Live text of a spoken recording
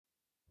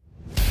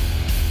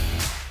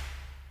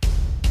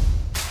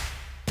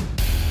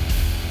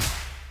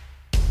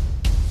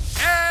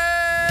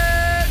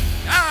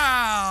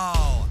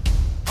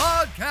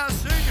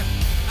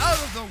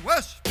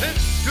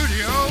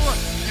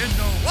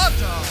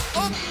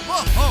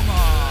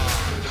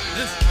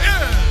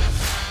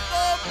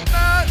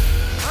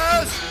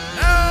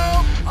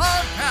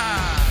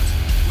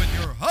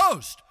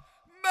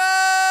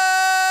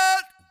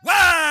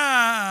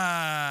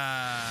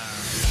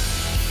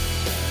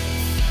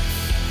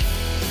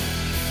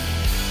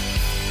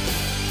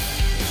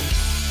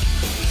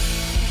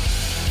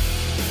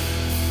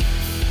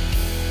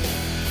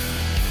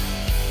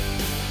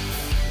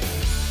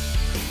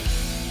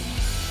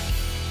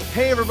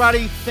Hey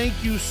everybody,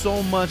 thank you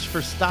so much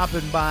for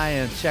stopping by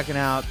and checking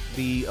out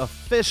the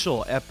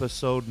official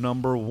episode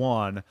number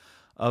 1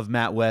 of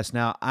Matt West.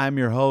 Now, I'm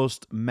your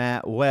host,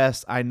 Matt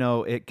West. I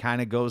know it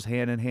kind of goes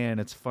hand in hand.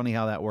 It's funny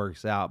how that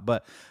works out,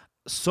 but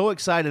so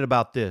excited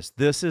about this.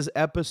 This is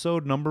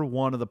episode number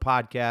 1 of the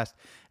podcast,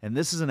 and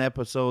this is an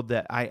episode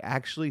that I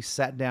actually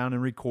sat down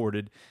and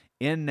recorded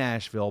in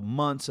Nashville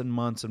months and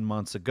months and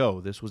months ago.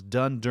 This was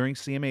done during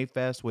CMA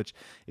Fest, which,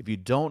 if you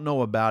don't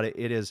know about it,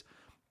 it is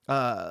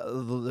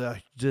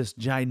just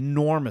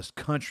ginormous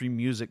country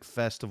music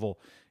festival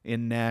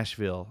in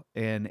Nashville,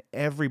 and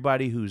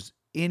anybody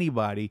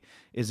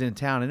is in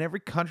town, and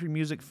every country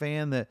music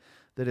fan that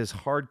is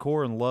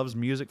hardcore and loves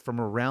music from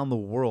around the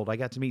world. I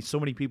got to meet so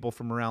many people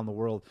from around the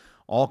world,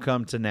 all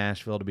come to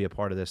Nashville to be a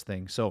part of this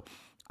thing. So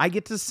I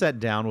get to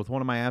sit down with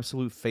one of my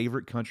absolute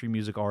favorite country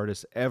music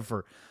artists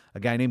ever, a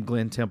guy named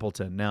Glenn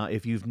Templeton. Now,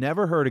 if you've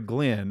never heard of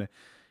Glenn,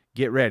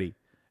 get ready.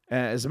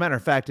 As a matter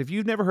of fact, if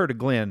you've never heard of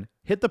Glenn,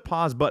 hit the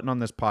pause button on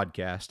this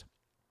podcast.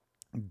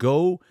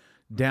 Go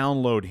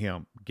download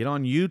him. Get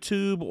on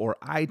YouTube or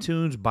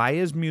iTunes, buy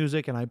his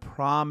music, and I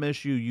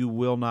promise you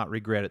will not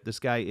regret it. This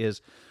guy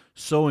is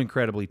so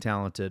incredibly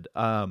talented.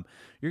 You're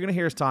going to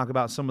hear us talk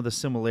about some of the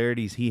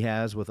similarities he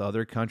has with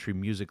other country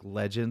music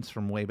legends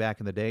from way back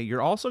in the day.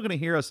 You're also going to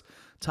hear us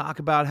talk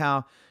about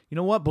how, you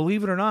know what,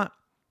 believe it or not,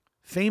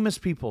 famous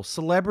people,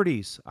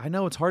 celebrities, I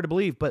know it's hard to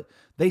believe, but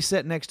they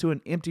sit next to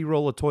an empty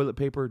roll of toilet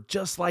paper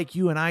just like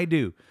you and I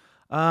do.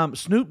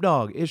 Snoop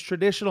Dogg is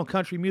traditional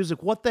country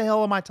music. What the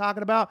hell am I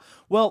talking about?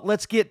 Well,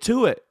 let's get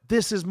to it.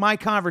 This is my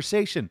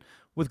conversation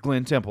with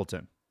Glenn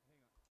Templeton.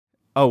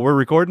 Oh, we're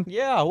recording?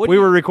 Yeah.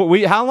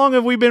 How long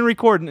have we been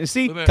recording?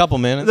 See, a couple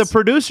minutes. The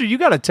producer, you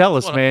got to tell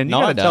us, man. You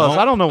got to tell us.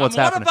 I don't know what's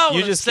happening. What about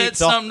You just said keep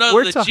something talking.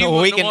 other that you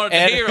wouldn't want to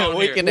hear on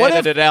we here? can What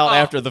edit if- it out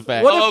after the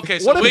fact. okay,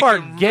 so what we if our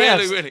can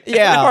guest, really-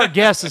 Yeah. what if our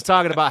guest is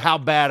talking about how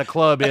bad a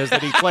club is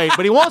that he played,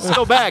 but he wants to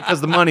go back because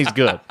the money's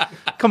good?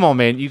 Come on,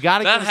 man. You got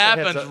to. That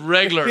happens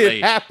regularly.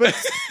 It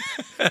happens.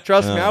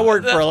 Trust me, I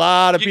work for a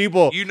lot of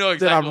people you know that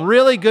exactly I'm what-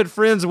 really good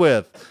friends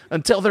with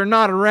until they're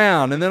not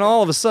around, and then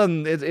all of a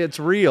sudden it's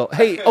real.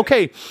 Hey,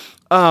 okay.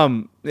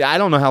 I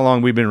don't know how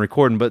long we've been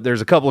recording, but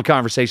there's a couple of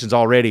conversations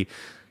already.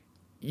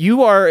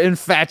 You are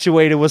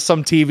infatuated with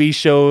some TV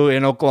show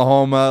in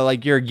Oklahoma,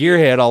 like you're a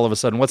gearhead all of a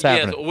sudden. What's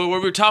happening? Yeah, we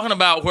were talking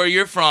about where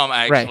you're from,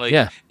 actually. Right,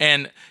 yeah.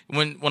 And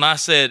when I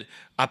said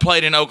I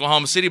played in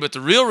Oklahoma City, but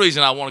the real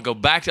reason I want to go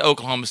back to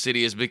Oklahoma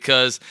City is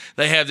because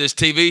they have this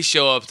TV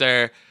show up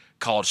there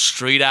called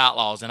Street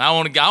Outlaws, and I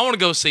want to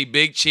go see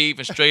Big Chief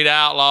and Street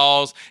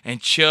Outlaws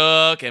and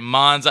Chuck and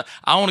Monza.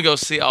 I want to go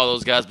see all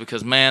those guys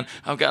because, man,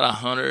 I've got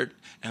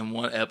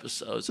 101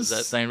 episodes of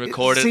that thing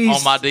recorded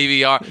on my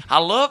DVR. I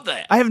love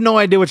that. I have no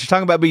idea what you're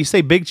talking about, but you say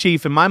Big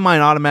Chief, and my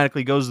mind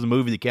automatically goes to the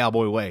movie The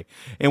Cowboy Way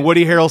and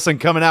Woody Harrelson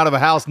coming out of a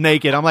house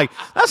naked. I'm like,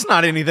 that's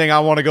not anything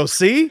I want to go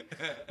see.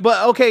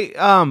 But okay,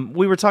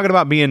 we were talking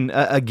about being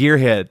a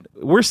gearhead.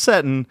 We're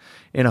sitting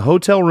in a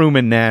hotel room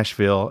in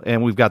Nashville,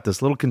 and we've got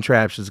this little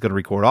contraption that's going to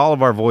record all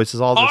of our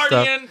voices, all this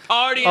stuff.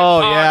 Partying.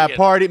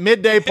 Yeah,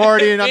 midday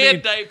partying.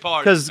 Midday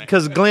partying.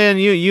 Because Glenn,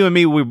 you and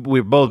me,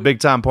 we're both big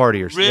time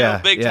partiers. Real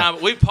big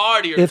time. We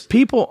partiers. If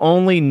people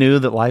only knew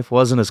that life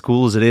wasn't as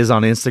cool as it is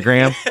on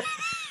Instagram,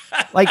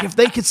 like if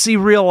they could see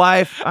real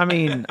life, I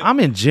mean, I'm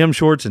in gym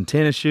shorts and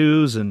tennis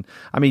shoes, and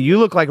I mean, you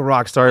look like a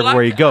rock star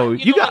everywhere you go.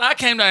 You know what? I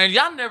came down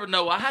here. Y'all never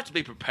know. I have to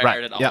be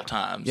prepared at all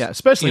times. Yeah,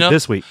 especially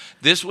this week.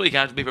 This week, I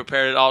have to be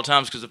prepared at all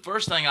times because the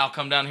first thing I'll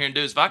come down here and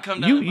do is if I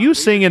come down. You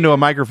sing into a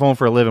microphone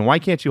for a living. Why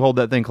can't you hold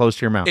that thing close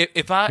to your mouth?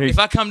 If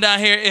I come down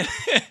here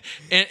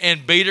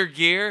in beater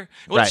gear,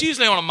 well, it's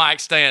usually on a mic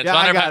stand, so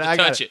I never have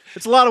to touch it.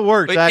 It's a lot of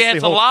work. But yeah,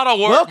 it's a lot of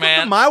work, Welcome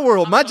man. to my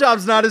world. My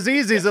job's not as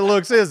easy as it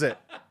looks, is it?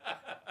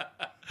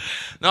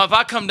 Now, if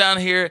I come down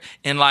here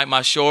in like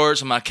my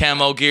shorts and my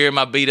camo gear,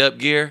 my beat up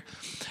gear,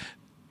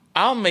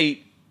 I'll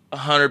meet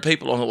 100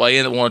 people on the way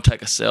in that want to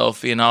take a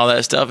selfie and all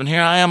that stuff. And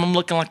here I am, I'm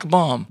looking like a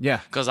bum. Yeah.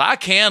 Because I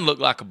can look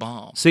like a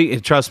bum. See,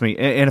 trust me.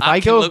 And if I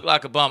can go look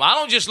like a bum. I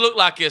don't just look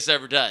like this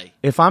every day.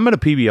 If I'm at a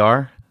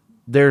PBR,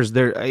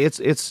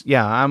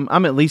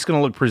 I'm at least going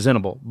to look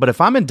presentable. But if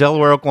I'm in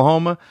Delaware,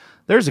 Oklahoma,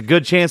 there's a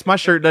good chance my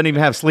shirt doesn't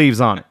even have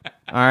sleeves on it.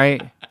 All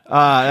right,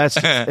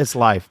 it's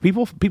life.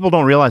 People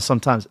don't realize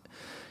sometimes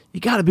you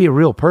got to be a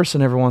real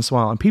person every once in a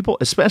while, and people,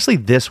 especially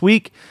this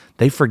week,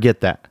 they forget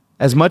that.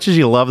 As much as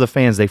you love the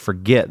fans, they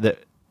forget that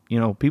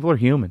people are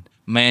human.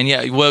 Man,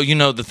 yeah. Well,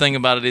 the thing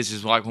about it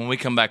is like when we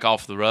come back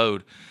off the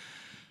road,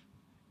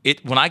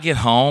 when I get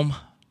home,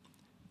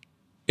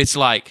 it's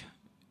like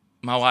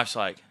my wife's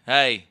like,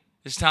 "Hey,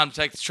 it's time to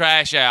take the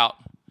trash out."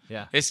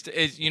 Yeah. It's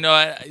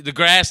the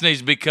grass needs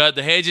to be cut,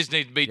 the hedges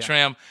need to be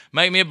trimmed.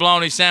 Make me a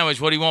bologna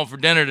sandwich. What do you want for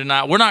dinner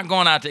tonight? We're not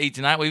going out to eat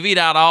tonight. We've eat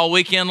out all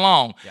weekend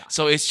long. Yeah.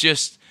 So it's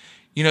just,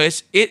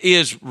 it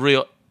is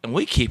real, and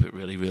we keep it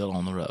really real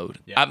on the road.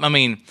 Yeah. I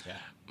mean,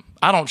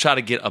 I don't try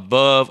to get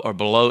above or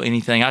below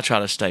anything. I try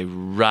to stay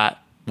right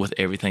with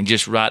everything,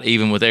 just right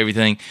even with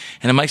everything,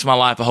 and it makes my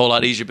life a whole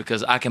lot easier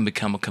because I can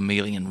become a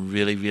chameleon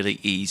really, really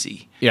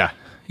easy. Yeah.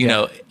 You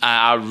know,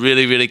 I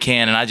really, really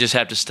can, and I just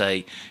have to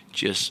stay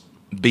just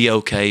be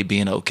okay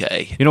being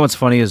okay. You know what's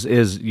funny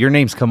is your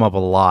name's come up a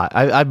lot.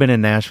 I've been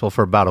in Nashville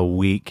for about a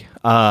week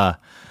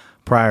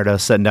prior to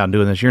us sitting down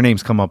doing this. Your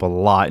name's come up a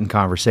lot in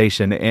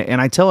conversation,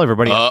 and I tell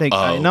everybody, I think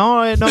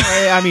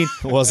I mean,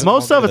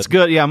 most of it's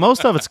good. Yeah,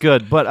 most of it's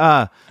good,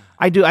 but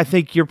I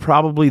think you're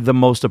probably the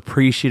most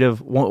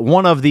appreciative,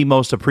 one of the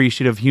most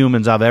appreciative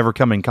humans I've ever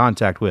come in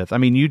contact with. I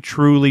mean, you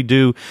truly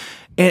do,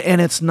 and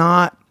it's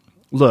not.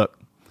 Look,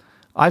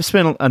 I've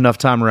spent enough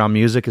time around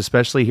music,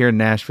 especially here in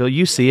Nashville.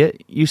 You see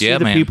it. You see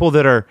the people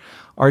that are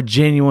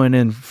genuine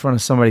in front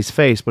of somebody's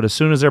face, but as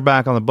soon as they're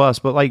back on the bus,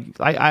 but like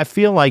I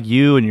feel like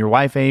you and your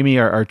wife Amy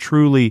are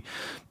truly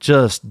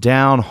just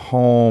down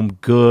home,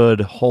 good,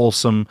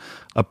 wholesome,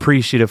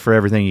 appreciative for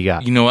everything you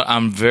got. You know what?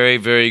 I'm very,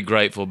 very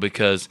grateful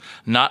because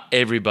not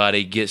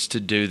everybody gets to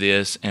do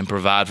this and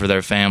provide for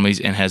their families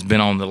and has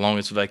been on the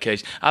longest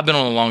vacation. I've been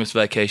on the longest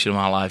vacation of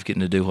my life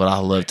getting to do what I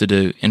love to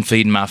do and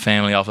feeding my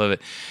family off of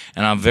it.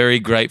 And I'm very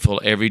grateful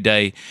every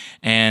day.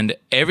 And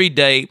every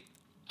day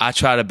I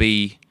try to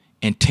be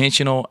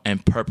intentional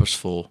and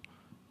purposeful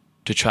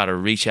to try to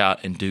reach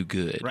out and do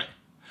good. Right.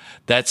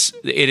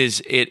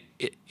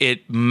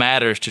 It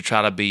matters to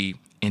try to be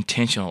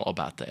intentional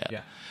about that.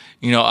 Yeah.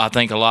 You know, I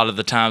think a lot of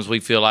the times we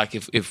feel like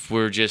if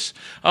we're just,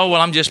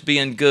 I'm just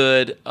being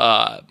good,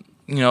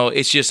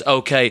 it's just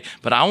okay.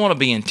 But I want to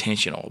be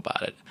intentional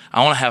about it.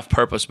 I want to have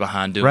purpose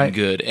behind doing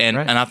good. And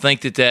I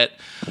think that's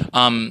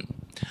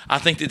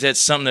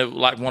something that,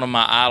 like, one of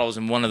my idols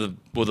and one of the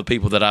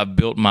people that I've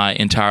built my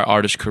entire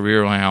artist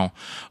career around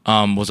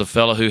was a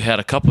fellow who had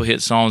a couple of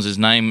hit songs. His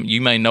name,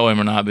 you may know him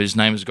or not, but his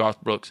name is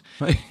Garth Brooks.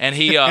 And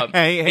he let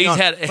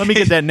me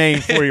get that name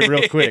for you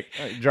real quick.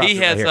 He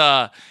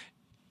has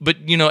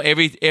but you know,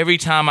 every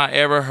time I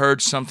ever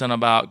heard something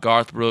about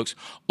Garth Brooks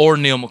or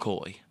Neil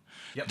McCoy,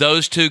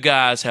 those two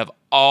guys have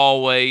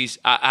always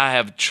I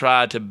have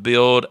tried to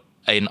build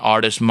an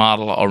artist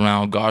model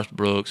around Garth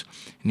Brooks,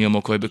 Neil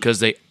McCoy, because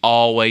they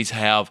always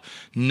have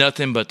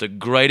nothing but the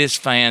greatest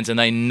fans, and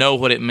they know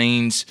what it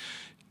means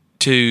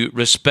to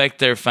respect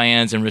their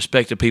fans and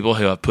respect the people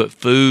who have put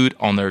food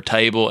on their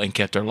table and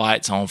kept their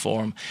lights on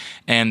for them.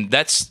 And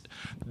that's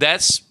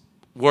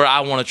where I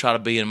want to try to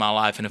be in my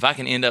life. And if I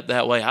can end up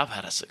that way, I've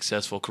had a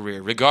successful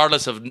career.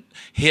 Regardless of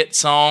hit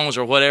songs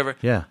or whatever,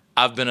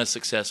 I've been a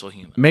successful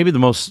human. Maybe the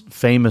most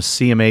famous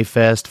CMA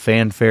Fest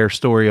fanfare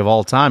story of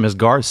all time is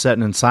Garth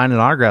sitting and signing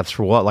autographs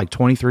for like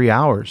 23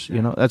 hours.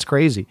 You know, that's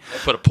crazy. They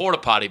put a porta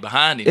potty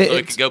behind him so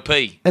he could go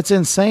pee. That's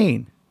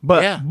insane.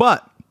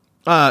 But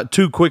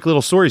two quick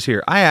little stories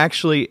here. I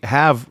actually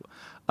have.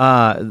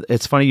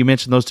 It's funny you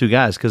mentioned those two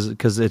guys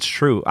because it's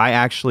true. I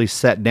actually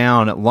sat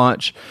down at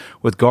lunch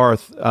with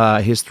Garth,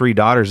 his three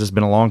daughters. It's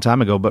been a long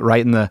time ago, but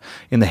right in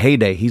the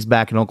heyday, he's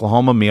back in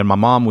Oklahoma. Me and my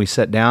mom, we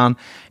sat down,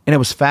 and it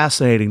was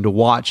fascinating to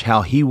watch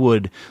how he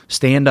would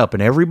stand up,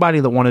 and everybody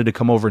that wanted to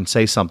come over and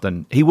say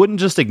something, he wouldn't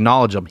just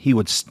acknowledge them. He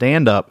would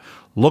stand up,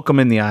 look them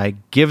in the eye,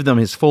 give them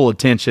his full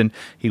attention.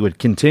 He would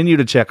continue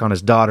to check on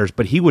his daughters,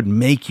 but he would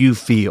make you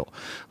feel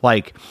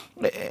like,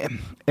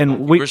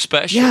 and we were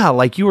special. Yeah,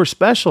 like you were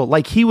special.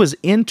 Like he was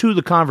into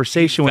the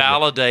conversation. He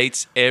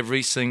validates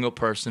every single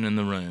person in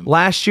the room.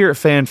 Last year at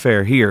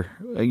Fanfare here,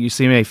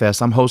 UCMA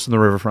Fest, I'm hosting the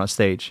Riverfront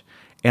stage,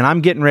 and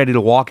I'm getting ready to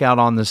walk out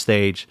on the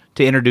stage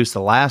to introduce the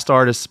last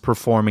artists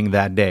performing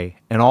that day.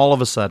 And all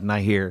of a sudden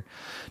I hear,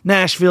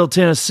 Nashville,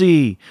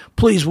 Tennessee,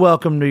 please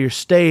welcome to your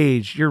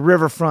stage, your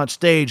Riverfront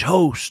stage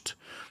host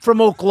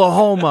from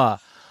Oklahoma,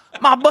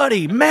 my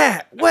buddy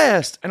Matt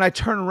West. And I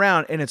turn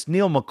around and it's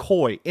Neil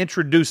McCoy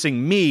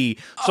introducing me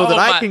so that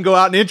I can go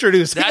out and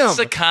introduce him. That's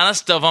the kind of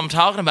stuff I'm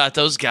talking about.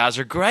 Those guys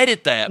are great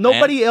at that.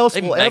 Nobody else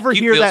will ever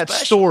hear that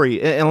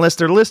story unless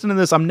they're listening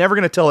to this. I'm never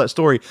going to tell that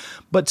story.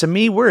 But to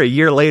me, we're a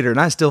year later, and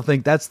I still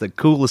think that's the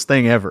coolest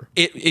thing ever.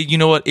 You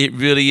know what? It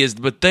really is.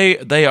 But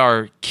they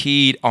are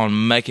keyed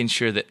on making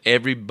sure that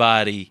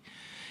everybody.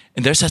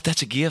 And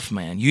that's a gift,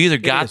 man. You either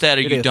got that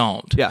or you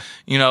don't. Yeah.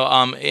 You know,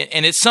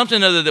 and it's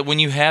something other that when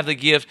you have the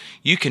gift,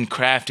 you can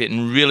craft it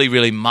and really,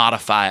 really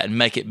modify it and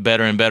make it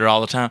better and better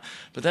all the time.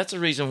 But that's the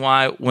reason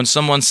why when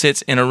someone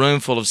sits in a room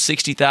full of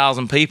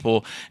 60,000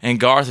 people and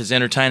Garth is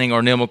entertaining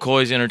or Neil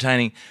McCoy is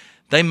entertaining,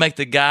 they make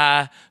the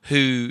guy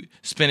who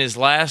spent his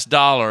last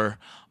dollar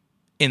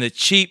in the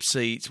cheap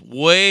seats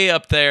way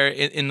up there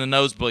in the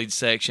nosebleed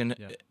section,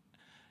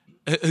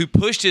 who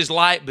pushed his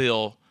light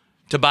bill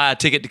to buy a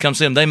ticket to come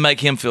see him, they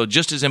make him feel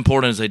just as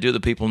important as they do the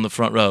people in the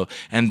front row,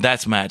 and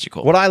that's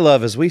magical. What I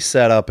love is we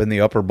set up in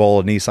the upper bowl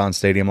of Nissan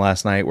Stadium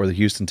last night where the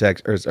Houston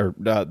Texans,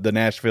 the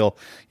Nashville,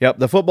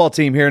 the football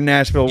team here in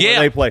Nashville, where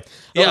they play.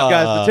 Those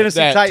guys, the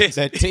Tennessee Titans.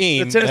 That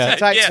team. The Tennessee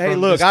Titans. Hey,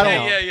 look,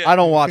 I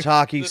don't watch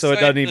hockey, so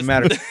it doesn't even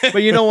matter.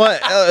 But you know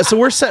what? So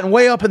we're sitting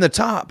way up in the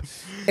top,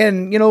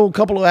 and, you know, a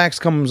couple of acts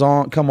come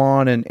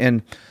on,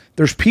 and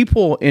there's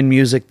people in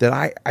music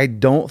that I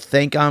don't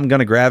think I'm going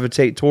to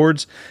gravitate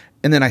towards.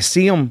 And then I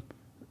see them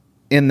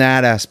in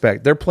that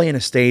aspect. They're playing a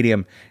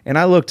stadium. And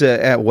I looked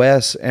at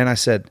Wes and I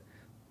said,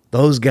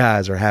 those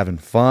guys are having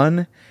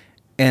fun.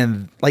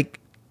 And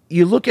like,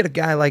 you look at a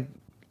guy like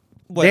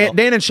Well,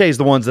 Dan and Shay's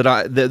the ones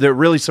that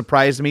really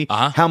surprised me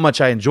how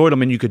much I enjoyed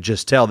them, and you could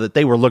just tell that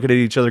they were looking at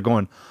each other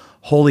going,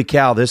 "Holy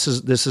cow, this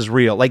is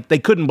real!" Like they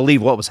couldn't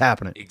believe what was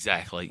happening.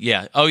 Exactly.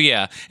 Yeah. Oh,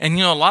 yeah. And,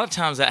 a lot of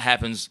times that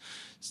happens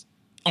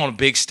on a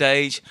big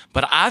stage,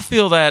 but I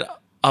feel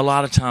that a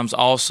lot of times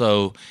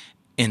also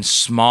in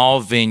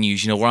small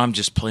venues, where I'm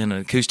just playing an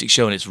acoustic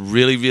show and it's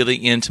really, really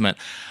intimate.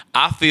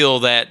 I feel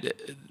that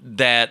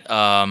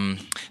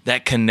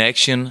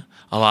connection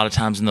a lot of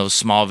times in those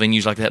small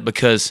venues like that,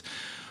 because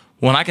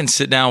when I can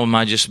sit down with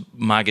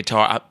my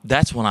guitar,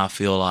 that's when I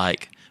feel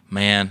like,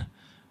 man,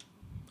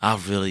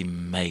 I've really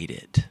made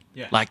it.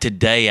 Yeah. Like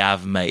today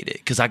I've made it,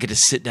 because I get to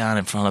sit down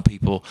in front of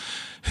people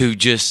who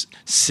just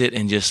sit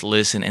and just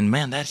listen. And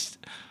man, that's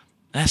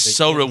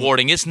so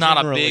rewarding. It's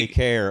not a big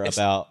care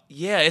about.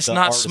 Yeah, it's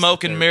not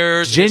smoke and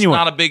mirrors. Genuine.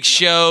 It's not a big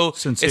show.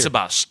 Sincere. It's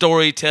about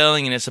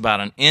storytelling, and it's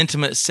about an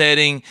intimate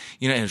setting.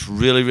 And it's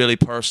really, really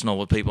personal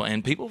with people.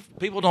 And people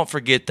don't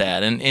forget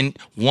that. And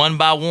one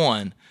by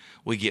one,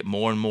 we get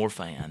more and more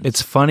fans.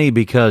 It's funny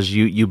because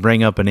you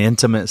bring up an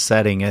intimate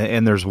setting,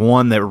 and there's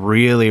one that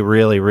really,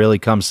 really, really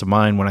comes to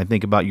mind when I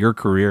think about your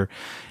career,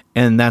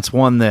 and that's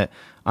one that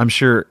I'm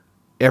sure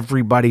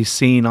everybody's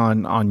seen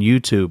on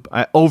YouTube.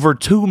 Over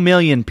 2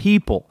 million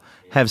people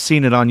have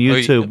seen it on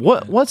YouTube.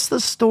 What's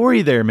the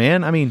story there,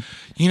 man? I mean,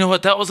 you know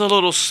what? That was a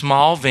little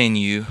small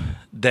venue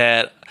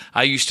that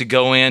I used to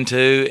go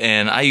into,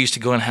 and I used to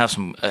go and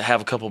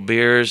have a couple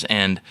beers.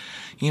 And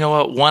you know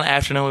what? One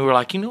afternoon we were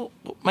like,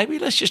 maybe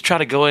let's just try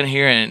to go in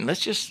here and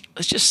let's just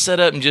set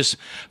up and just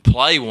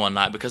play one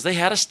night, because they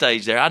had a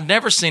stage there. I'd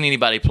never seen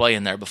anybody play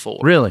in there before.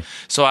 Really?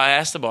 So I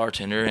asked the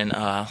bartender, and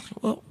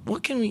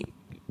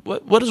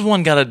what does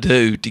one got to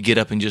do to get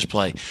up and just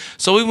play?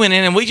 So we went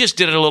in and we just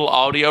did a little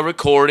audio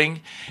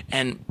recording,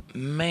 and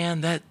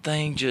man, that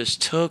thing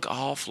just took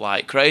off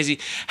like crazy.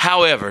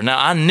 However, now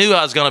I knew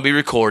I was going to be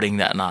recording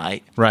that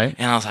night. Right.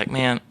 And I was like,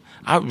 man,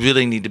 I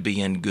really need to be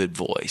in good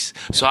voice.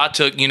 So I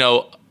took,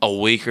 a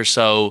week or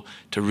so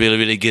to really,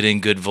 really get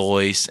in good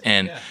voice.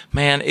 And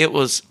man,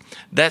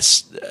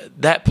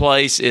 that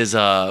place is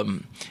a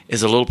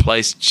little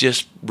place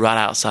just right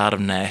outside of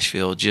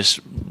Nashville,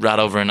 just right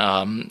over in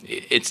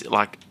it's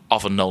like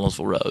off of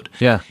Nolensville Road.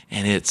 Yeah.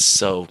 And it's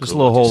so just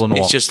cool. A little hole in the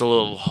wall. It's just a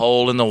little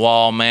hole in the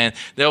wall, man.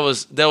 There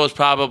was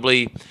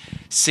probably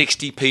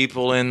 60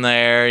 people in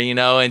there,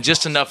 and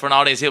just enough for an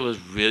audience. It was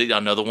really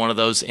another one of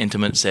those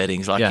intimate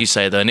settings, like you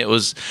say, though. And it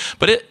was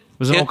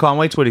an old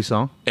Conway Twitty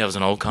song. It was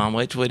an old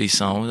Conway Twitty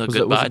song. Was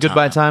it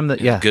Goodbye Time?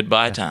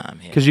 Goodbye Time.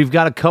 Because you've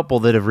got a couple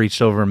that have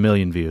reached over 1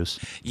 million views.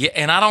 Yeah,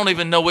 and I don't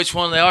even know which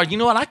one they are. You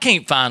know what? I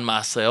can't find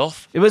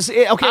myself.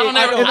 Okay.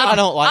 I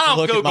don't like to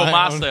look Google at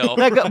myself.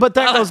 But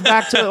that goes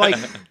back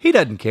to he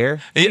doesn't care.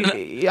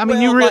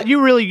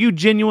 You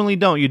genuinely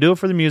don't. You do it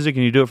for the music,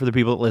 and you do it for the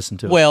people that listen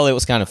to it. Well, it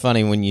was kind of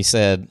funny when you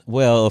said,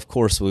 "Well, of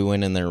course we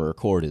went in there and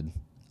recorded."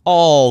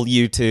 All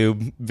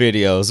YouTube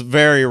videos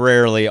very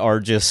rarely are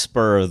just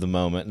spur of the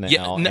moment now.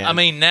 Yeah,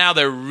 now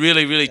they're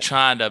really, really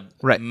trying to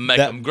make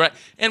them great.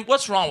 And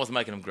what's wrong with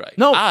making them great?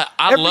 No, I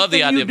love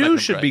the idea of making them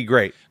should great. Be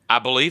great. I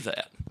believe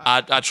that.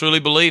 I truly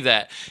believe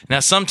that.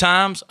 Now,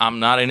 sometimes I'm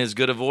not in as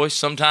good a voice.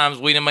 Sometimes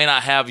we may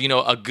not have,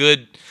 a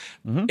good.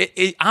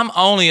 Mm-hmm. I'm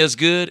only as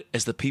good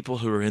as the people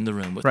who are in the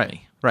room with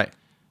me. Right.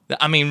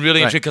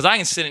 Really, because I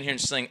can sit in here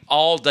and sing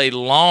all day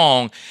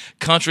long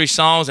country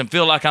songs and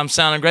feel like I'm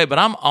sounding great, but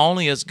I'm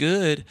only as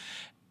good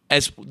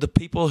as the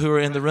people who are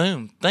in the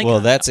room.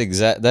 That's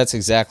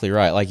exactly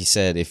right. Like you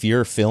said, if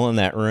you're filling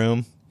that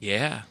room,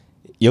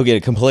 you'll get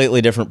a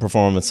completely different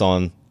performance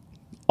on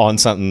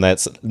something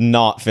that's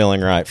not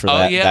feeling right for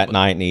that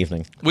night and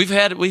evening. We've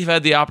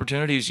had the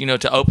opportunities,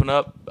 to open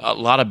up a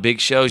lot of big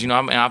shows.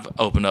 I've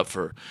opened up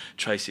for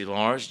Tracy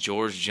Lawrence,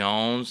 George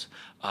Jones.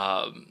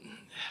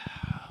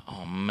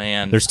 Oh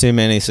man, there's too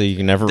many, so you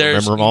can never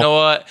remember them all. You know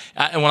what?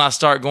 When I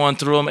start going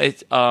through them,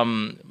 it's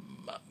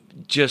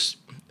just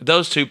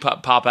those two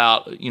pop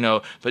out.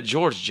 But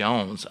George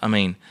Jones,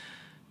 to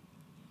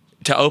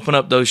open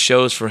up those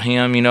shows for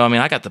him,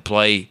 I got to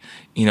play.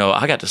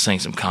 I got to sing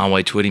some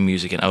Conway Twitty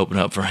music and open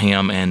up for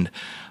him, and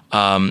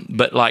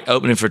but like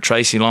opening for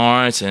Tracy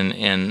Lawrence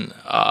and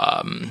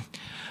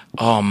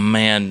oh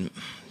man,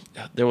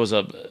 there was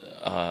I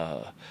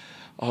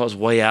was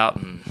way out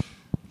in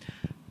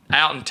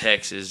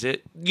Texas.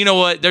 You know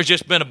what? There's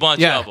just been a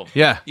bunch of them.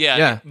 Yeah.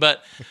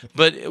 But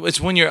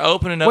it's when you're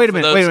opening up. Wait a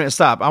minute.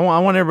 Stop. I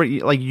want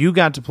everybody. You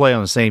got to play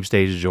on the same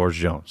stage as George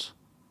Jones.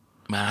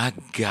 Man, I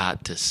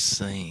got to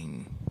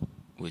sing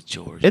with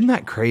George. Isn't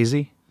that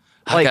crazy?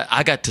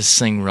 I got to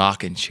sing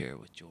Rockin' Chair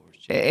with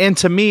George. And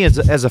to me, as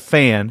a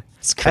fan,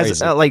 it's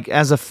crazy.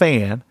 As a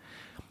fan,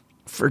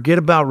 forget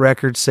about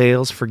record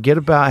sales. Forget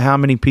about how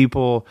many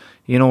people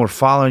are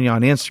following you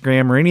on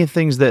Instagram or any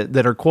things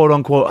that are quote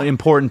unquote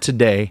important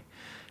today.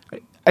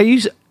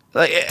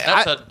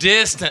 That's a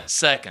distant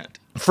second.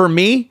 For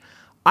me,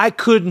 I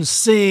couldn't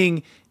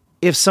sing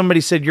if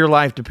somebody said your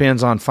life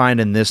depends on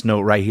finding this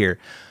note right here.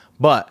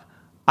 But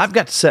I've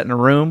got to sit in a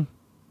room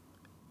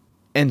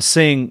and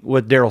sing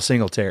with Daryl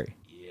Singletary.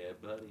 Yeah,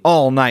 buddy.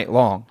 all night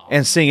long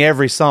and sing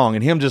every song,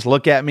 and him just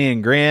look at me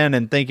and grin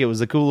and think it was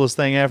the coolest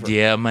thing ever.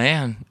 Yeah,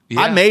 man.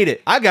 Yeah. I made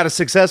it. I got a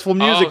successful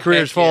music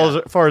career as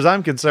far as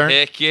I'm concerned.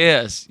 Heck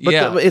yes.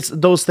 But it's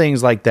those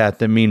things like that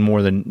mean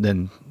more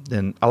than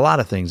a lot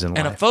of things in life.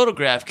 And a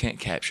photograph can't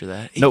capture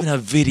that. Even a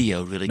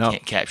video really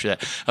can't capture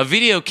that. A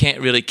video can't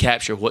really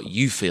capture what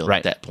you feel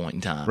at that point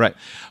in time. Right.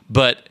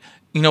 But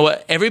you know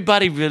what?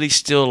 Everybody really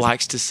still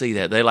likes to see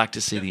that. They like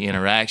to see the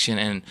interaction.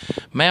 And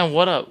man,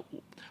 what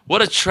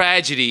a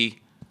tragedy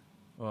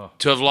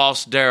to have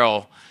lost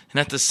Daryl. And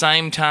at the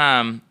same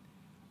time,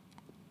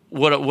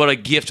 what a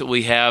gift that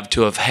we have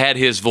to have had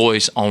his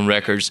voice on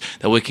records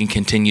that we can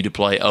continue to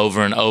play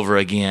over and over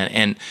again.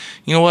 And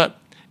you know what?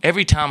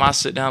 Every time I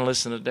sit down and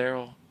listen to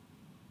Daryl,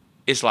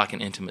 it's like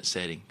an intimate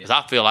setting because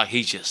I feel like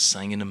he's just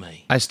singing to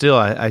me. I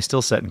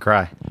still sit and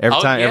cry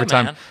every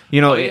time.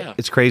 You know,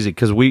 it's crazy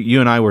because you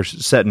and I were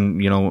sitting,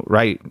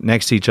 right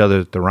next to each other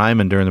at the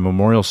Ryman during the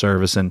memorial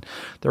service, and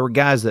there were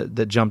guys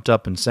that jumped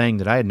up and sang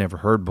that I had never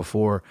heard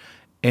before,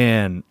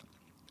 and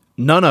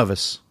none of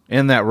us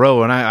in that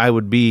row, and I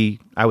would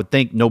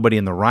think nobody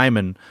in the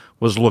Ryman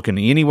was looking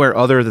anywhere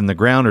other than the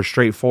ground or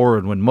straight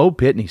forward when Mo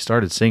Pitney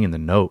started singing the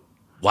note.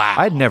 Wow.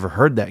 I'd never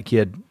heard that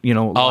kid,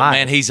 live.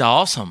 Man, he's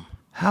awesome.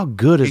 How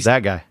good is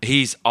that guy?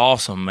 He's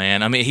awesome,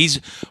 man. I mean, he's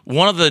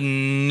one of the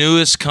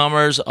newest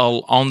comers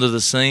onto the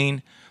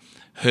scene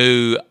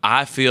who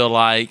I feel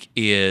like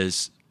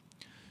is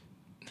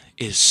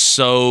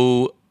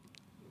so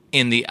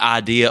in the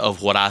idea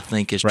of what I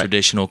think is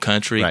traditional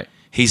country. Right.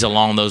 He's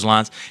along those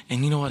lines.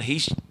 And you know what?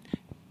 He's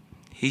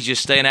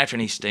just staying after,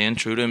 and he's staying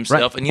true to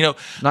himself. Right. And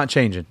not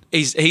changing.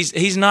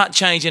 He's not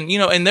changing.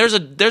 And there's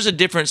a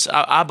difference.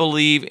 I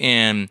believe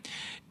in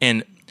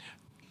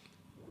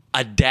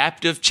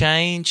adaptive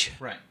change.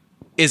 Right.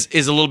 Is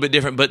a little bit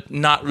different, but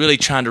not really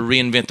trying to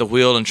reinvent the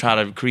wheel and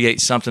try to create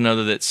something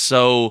other that's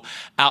so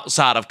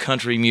outside of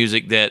country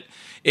music that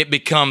it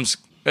becomes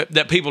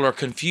that people are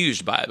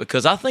confused by it.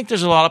 Because I think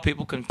there's a lot of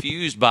people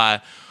confused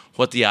by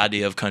what the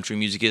idea of country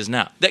music is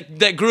now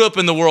that grew up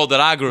in the world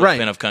that I grew up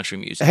in of country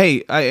music.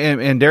 Hey,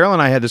 and Daryl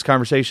and I had this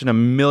conversation a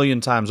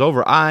million times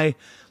over. I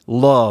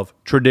love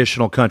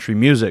traditional country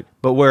music,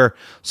 but where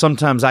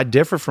sometimes I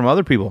differ from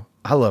other people,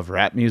 I love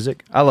rap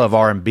music. I love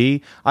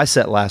R&B. I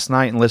sat last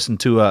night and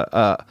listened to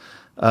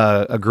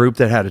a group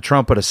that had a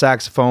trumpet, a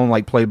saxophone,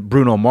 like played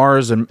Bruno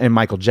Mars and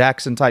Michael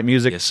Jackson type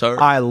music. Yes, sir.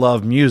 I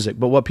love music,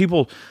 but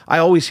I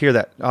always hear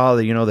that,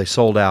 they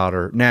sold out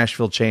or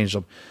Nashville changed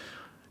them.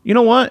 You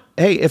know what?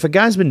 Hey, if a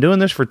guy's been doing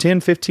this for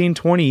 10, 15,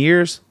 20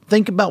 years,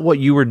 think about what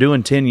you were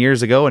doing 10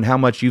 years ago and how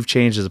much you've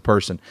changed as a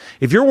person.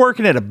 If you're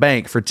working at a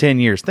bank for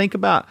 10 years, think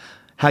about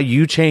how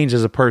you change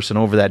as a person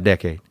over that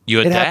decade.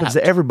 It happens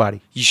to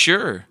everybody.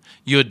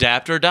 You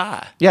adapt or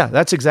die. Yeah,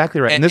 that's exactly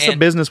right. And this is a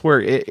business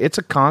where it's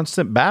a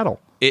constant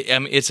battle.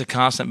 It's a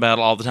constant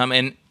battle all the time.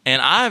 And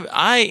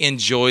I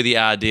enjoy the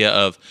idea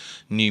of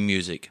new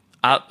music.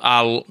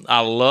 I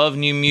love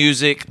new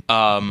music,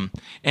 and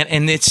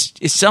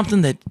it's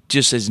something that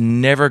just is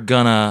never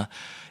gonna.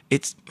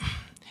 It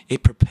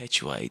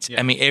perpetuates. Yeah.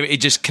 I mean, it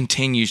just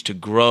continues to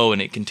grow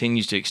and it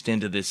continues to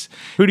extend to this.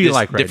 Who do you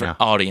like right different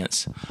now?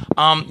 Audience.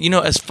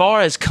 As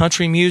far as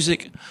country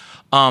music,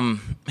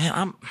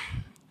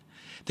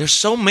 there's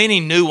so many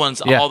new ones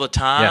all the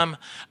time. Yeah.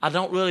 I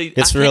don't really.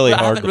 It's really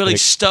hard. I haven't really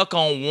stuck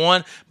on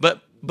one, but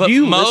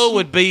Mo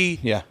would be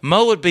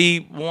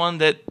one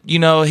that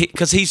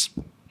because he's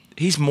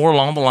more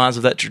along the lines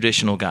of that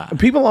traditional guy.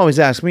 People always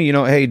ask me,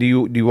 hey, do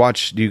you go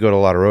to a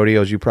lot of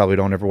rodeos? You probably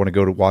don't ever want to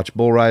go to watch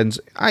bull ridings.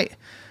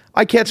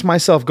 I catch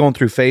myself going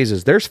through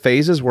phases. There's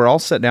phases where I'll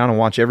sit down and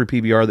watch every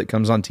PBR that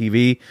comes on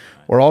TV,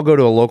 or I'll go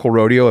to a local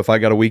rodeo if I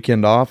got a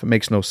weekend off. It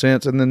makes no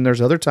sense. And then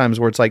there's other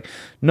times where it's like,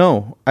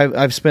 no,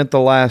 I've spent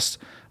the last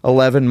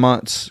 11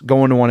 months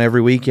going to one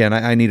every weekend.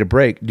 I need a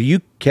break. Do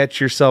you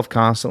catch yourself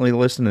constantly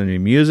listening to new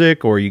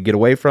music, or you get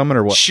away from it,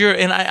 or what? Sure,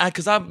 and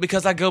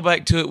because I go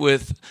back to it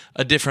with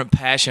a different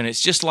passion. It's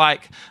just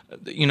like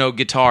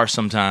guitar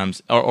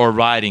sometimes, or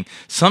writing.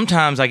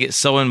 Sometimes I get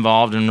so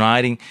involved in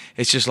writing,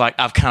 it's just like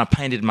I've kind of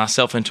painted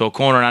myself into a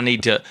corner, and I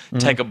need to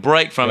take a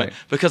break from it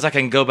because I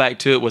can go back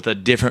to it with a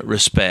different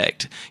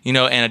respect, and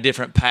a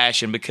different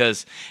passion.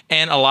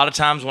 And a lot of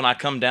times when I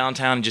come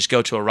downtown and just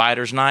go to a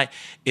writer's night,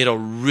 it'll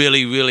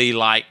really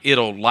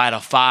it'll light a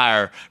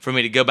fire for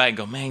me to go back and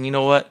go, man, you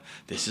know what?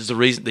 These are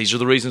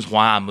the reasons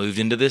why I moved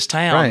into this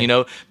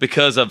town,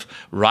 because of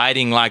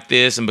writing like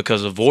this and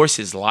because of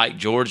voices like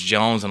George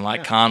Jones and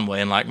like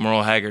Conway and like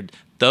Merle Haggard.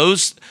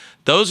 Those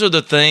are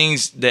the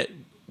things that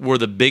were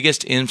the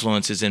biggest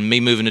influences in me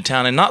moving to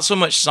town, and not so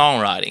much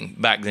songwriting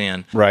back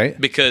then. Right.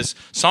 Because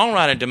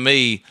songwriting to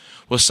me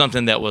was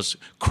something that was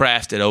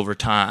crafted over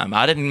time.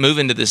 I didn't move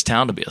into this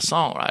town to be a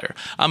songwriter.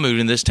 I moved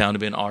into this town to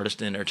be an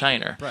artist and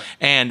entertainer. Right.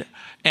 And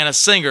a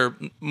singer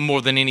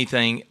more than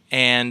anything.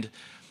 And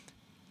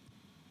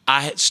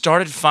I had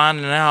started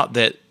finding out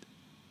that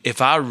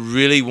if I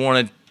really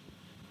wanted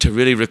to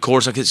really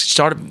record something, it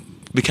started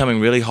becoming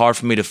really hard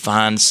for me to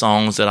find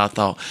songs that I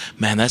thought,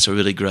 man, that's a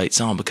really great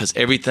song, because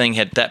everything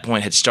at that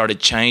point had started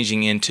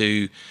changing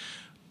into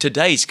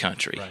today's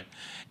country. Right.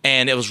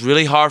 And it was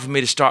really hard for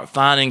me to start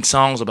finding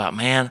songs about,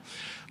 man,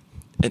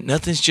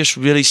 nothing's just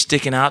really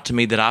sticking out to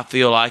me that I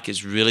feel like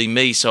is really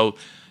me. So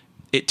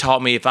it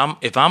taught me if I'm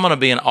going to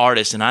be an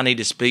artist and I need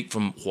to speak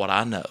from what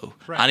I know,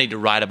 right. I need to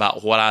write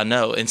about what I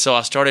know. And so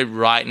I started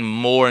writing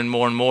more and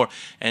more and more.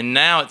 And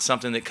now it's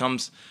something that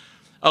comes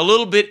a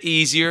little bit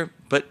easier,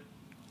 but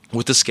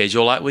with the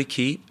schedule like we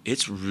keep,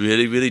 it's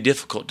really, really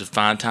difficult to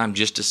find time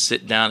just to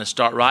sit down and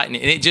start writing.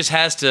 And it just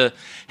has to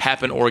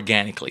happen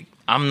organically.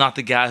 I'm not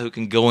the guy who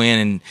can go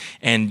in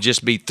and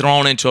just be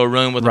thrown into a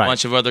room with right. a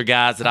bunch of other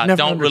guys that I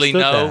don't really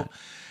know.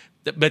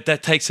 But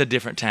that takes a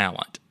different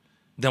talent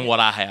than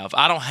what I have.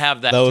 I don't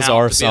have that. Those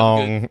are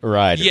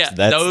songwriters. Yeah,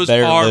 those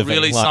are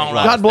really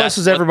songwriters. God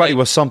blesses everybody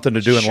with something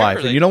to do in life.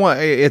 And you know what?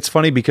 It's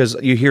funny because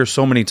you hear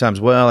so many times,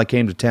 well, I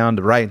came to town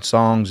to write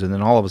songs, and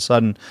then all of a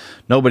sudden,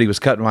 nobody was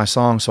cutting my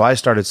songs, so I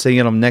started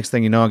singing them. Next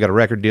thing you know, I got a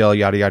record deal,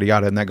 yada, yada,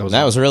 yada, and that goes on.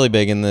 That was really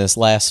big in this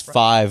last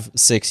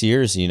 5-6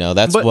 years,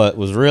 That's what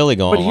was really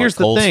going on. But here's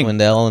the thing.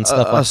 Swindell and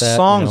stuff like that. A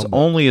song's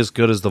only as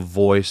good as the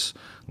voice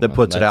that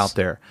puts it out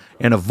there.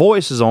 And a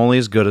voice is only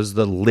as good as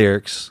the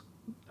lyrics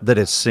that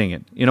it's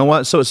singing. You know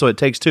what? So it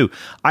takes two.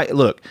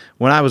 Look,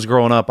 when I was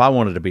growing up, I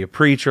wanted to be a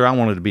preacher. I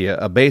wanted to be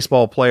a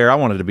baseball player. I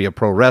wanted to be a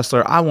pro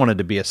wrestler. I wanted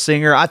to be a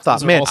singer. I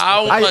thought, man,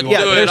 I want to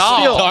do it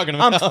all.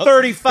 I'm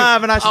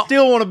 35 and I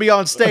still want to be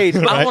on stage.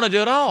 Right? I want to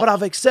do it all. But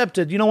I've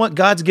accepted, you know what?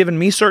 God's given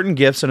me certain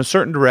gifts in a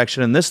certain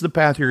direction, and this is the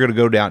path you're going to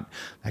go down.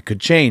 That could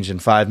change in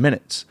 5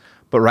 minutes.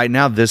 But right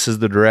now, this is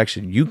the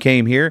direction. You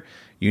came here.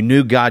 You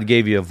knew God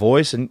gave you a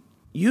voice, and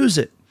use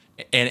it.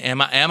 And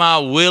am I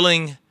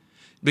willing?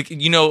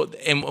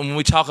 And when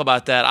we talk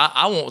about that,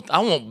 I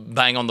won't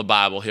bang on the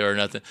Bible here or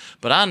nothing,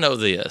 but I know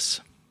this.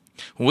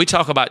 When we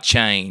talk about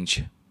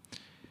change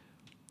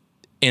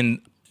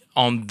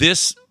on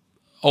this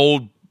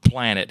old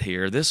planet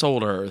here, this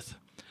old earth,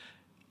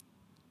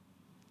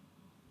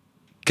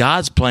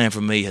 God's plan for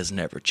me has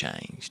never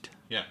changed.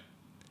 Yeah.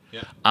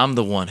 I'm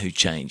the one who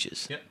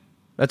changes. Yeah.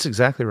 That's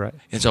exactly right.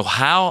 And so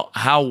how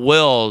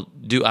well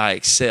do I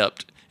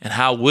accept, and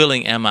how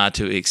willing am I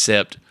to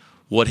accept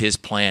what his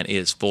plan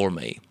is for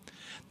me?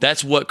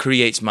 That's what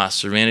creates my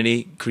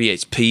serenity,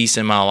 creates peace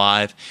in my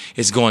life.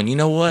 It's going, you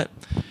know what?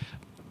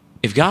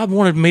 If God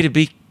wanted me to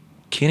be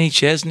Kenny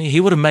Chesney, he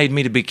would have made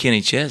me to be Kenny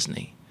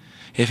Chesney.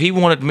 If he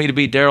wanted me to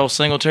be Darryl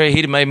Singletary,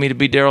 he'd have made me to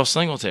be Darryl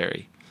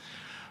Singletary.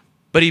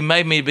 But he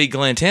made me to be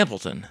Glenn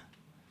Templeton.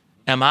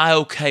 Am I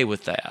okay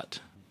with that?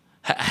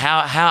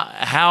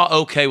 How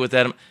okay with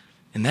that?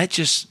 And that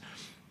just,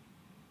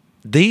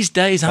 these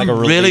days, I'm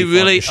really,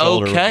 really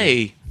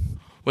okay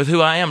with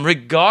who I am,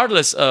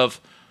 regardless of,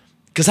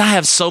 because I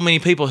have so many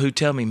people who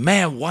tell me,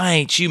 man, why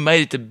ain't you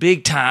made it to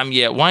big time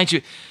yet? Why ain't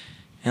you?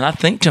 And I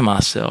think to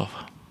myself,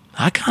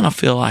 I kind of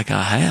feel like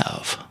I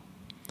have.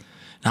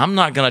 Now, I'm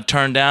not going to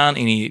turn down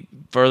any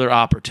further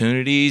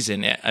opportunities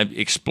and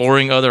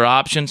exploring other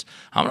options.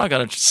 I'm not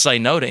going to say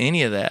no to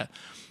any of that.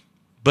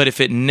 But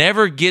if it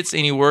never gets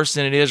any worse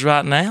than it is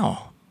right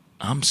now,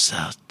 I'm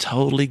so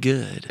totally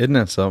good. Isn't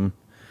that something?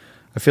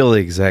 I feel the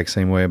exact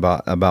same way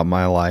about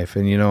my life.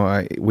 And,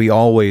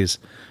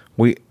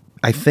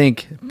 I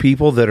think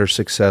people that are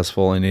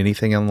successful in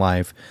anything in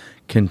life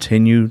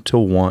continue to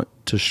want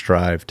to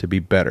strive to be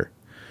better.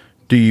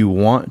 Do you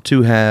want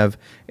to have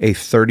a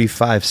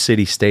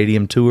 35-city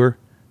stadium tour?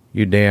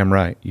 You damn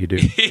right you do.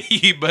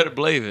 You better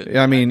believe it.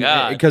 I mean,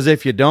 because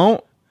if you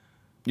don't,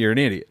 you're an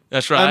idiot.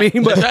 That's right. I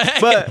mean, but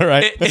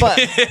right.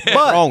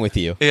 But wrong with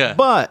you. Yeah.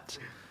 But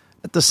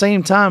at the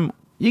same time,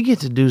 you get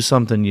to do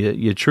something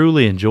you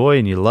truly enjoy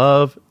and you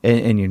love,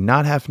 and you're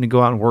not having to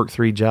go out and work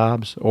 3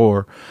 jobs,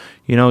 or,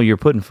 you're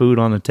putting food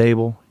on the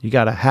table. You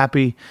got a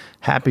happy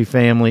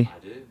family.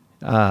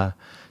 I do.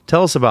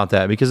 Tell us about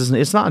that, because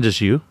it's not just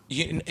you.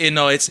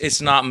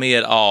 It's not me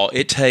at all.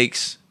 It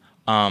takes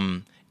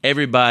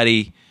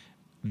everybody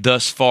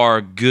thus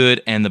far,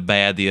 good and the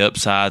bad, the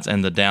upsides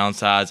and the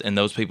downsides, and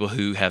those people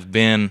who have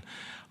been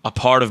a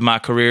part of my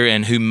career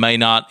and who may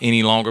not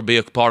any longer be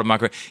a part of my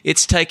career.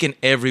 It's taken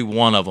every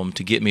one of them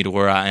to get me to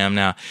where I am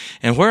now.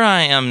 And where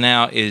I am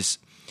now is,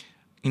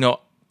 I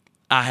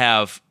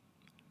have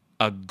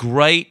a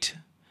great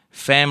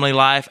family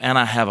life and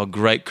I have a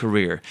great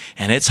career.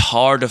 And it's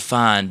hard to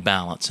find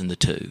balance in the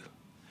two.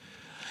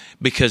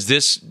 Because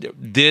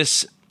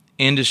this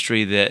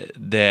industry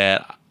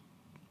that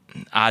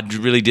I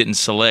really didn't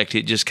select,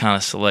 it just kind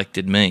of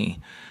selected me.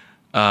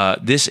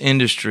 This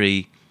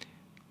industry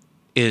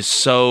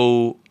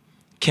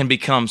can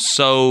become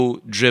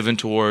so driven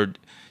toward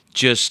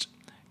just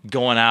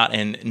going out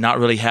and not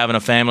really having a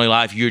family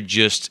life. You're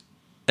just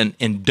an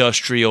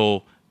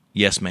industrial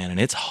yes man, and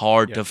it's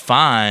hard to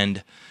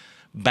find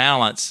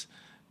balance,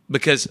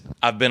 because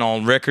I've been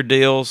on record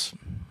deals,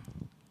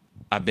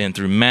 I've been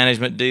through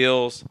management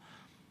deals,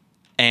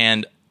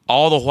 and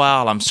all the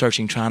while I'm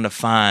searching, trying to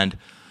find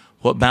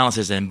what balance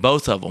is. And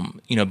both of them,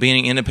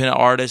 being an independent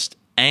artist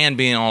and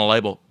being on a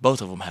label,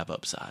 both of them have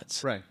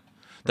upsides. Right.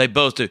 They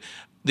both do.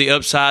 The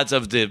upsides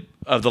of the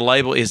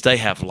label is they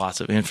have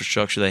lots of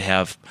infrastructure. They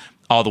have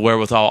all the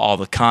wherewithal, all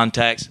the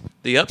contacts.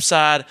 The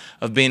upside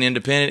of being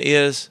independent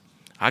is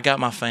I got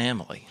my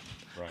family.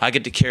 Right. I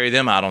get to carry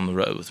them out on the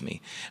road with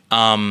me.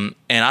 And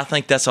I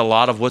think that's a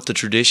lot of what the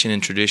tradition in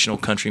traditional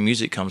country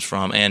music comes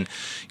from. And,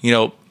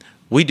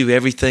 we do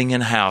everything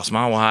in-house,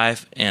 my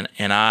wife and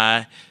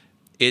I.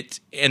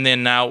 And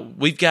then now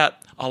we've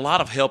got a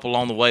lot of help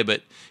along the way,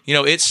 but,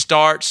 it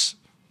starts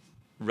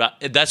right.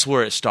 That's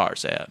where it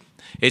starts at.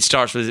 It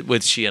starts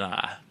with she and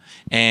I.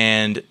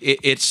 And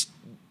it's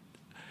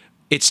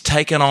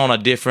taken on a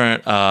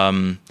different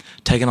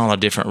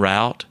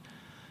route,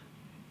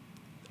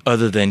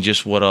 other than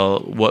just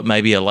what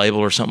maybe a label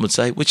or something would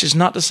say. Which is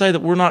not to say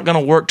that we're not going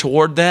to work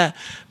toward that,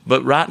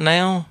 but right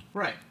now,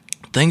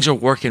 things are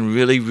working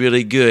really,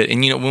 really good.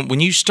 And when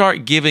you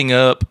start giving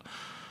up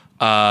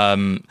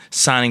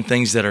signing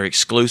things that are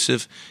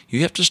exclusive,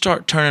 you have to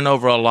start turning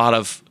over a lot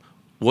of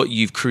what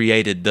you've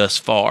created thus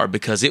far,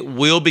 because it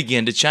will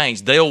begin to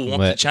change. They'll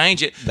want to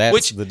change it.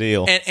 That's the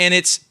deal.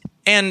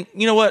 And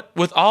you know what?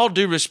 With all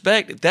due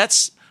respect,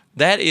 that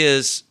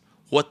is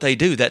what they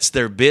do. That's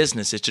their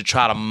business, is to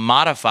try to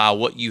modify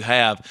what you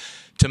have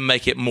to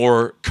make it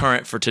more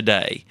current for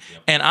today.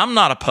 Yep. And I'm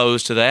not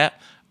opposed to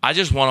that. I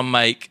just want to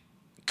make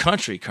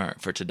country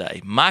current for today,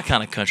 my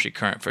kind of country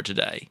current for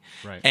today.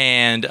 Right.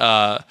 And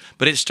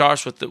but it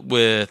starts with the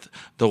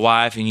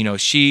wife, and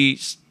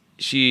she's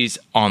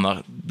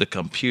on the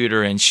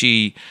computer, and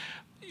she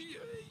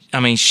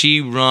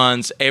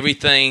runs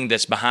everything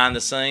that's behind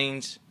the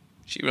scenes.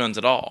 She runs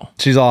it all.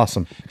 She's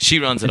awesome. She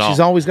runs it all. She's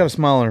always got a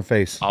smile on her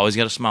face. Always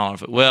got a smile on her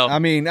face. Well, I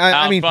mean,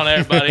 in front of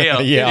everybody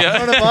else.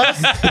 In front of us,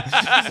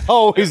 she's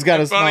always got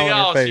a smile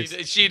on her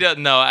face. She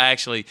doesn't know.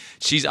 Actually,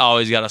 she's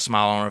always got a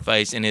smile on her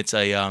face, and it's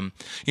a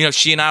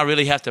she and I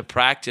really have to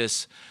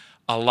practice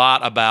a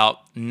lot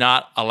about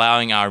not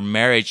allowing our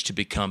marriage to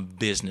become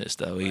business,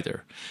 though,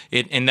 either.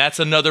 And that's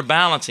another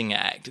balancing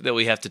act that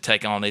we have to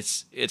take on.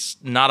 It's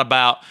not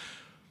about.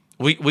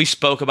 We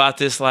spoke about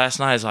this last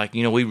night. It's like,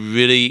 we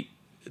really.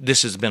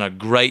 This has been a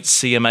great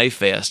CMA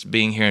Fest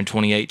being here in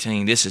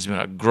 2018. This has been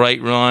a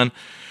great run.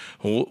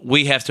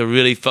 We have to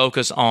really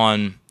focus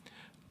on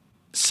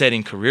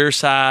setting career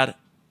time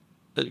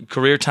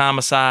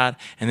aside,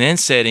 and then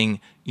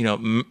setting,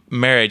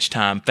 marriage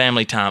time,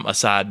 family time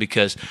aside,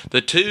 because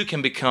the two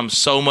can become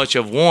so much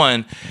of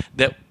one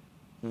that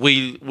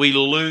we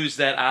lose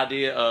that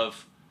idea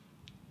of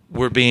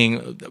we're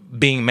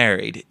being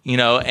married,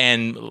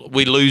 and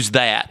we lose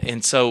that.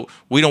 And so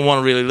we don't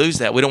want to really lose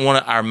that. We don't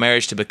want our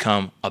marriage to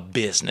become a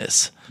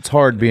business. It's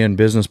hard being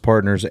business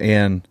partners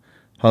and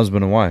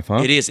husband and wife, huh?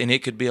 It is, and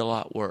it could be a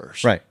lot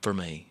worse for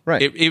me.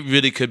 Right. It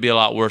really could be a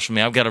lot worse for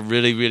me. I've got a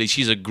really, really,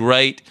 she's a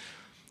great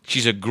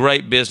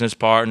business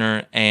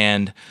partner,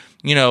 and,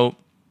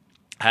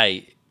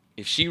 hey,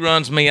 if she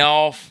runs me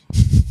off,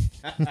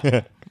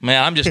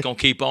 man, I'm just gonna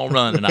keep on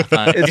running. I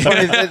think it's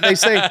funny.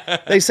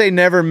 They say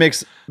never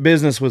mix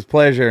business with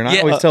pleasure, and I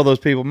always tell those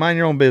people, mind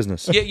your own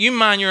business. Yeah, you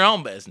mind your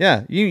own business.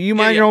 Yeah, you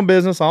mind your own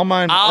business. I'll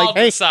mind. I'll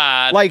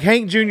decide. Like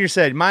Hank Jr.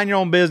 said, mind your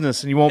own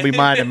business, and you won't be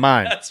minding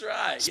mine. That's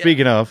right.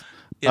 Speaking of.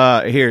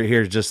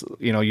 Here's just,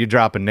 you're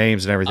dropping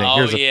names and everything.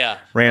 Here's a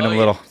random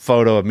little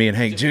photo of me and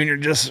Hank Jr.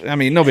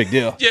 No big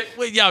deal. Yeah,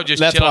 well, y'all just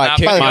That's chill why out. I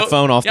kicked my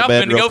phone off the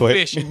bed real quick.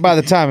 Fishing. By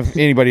the time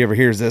anybody ever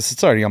hears this,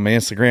 it's already on my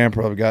Instagram.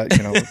 Probably got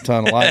a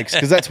ton of likes,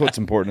 because that's what's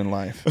important in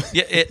life.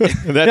 Yeah,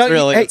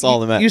 that's all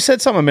that matters. You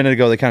said something a minute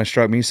ago that kind of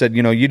struck me. You said,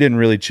 you didn't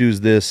really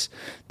choose this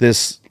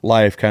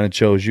life, kind of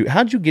chose you.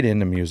 How'd you get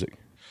into music?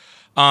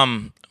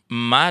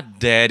 My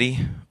daddy,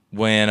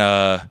 when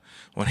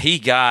he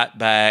got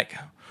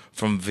back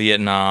from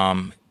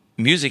Vietnam,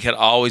 music had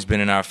always been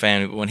in our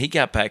family, but when he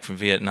got back from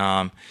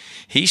Vietnam,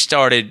 he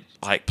started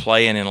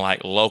playing in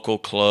local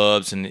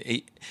clubs, and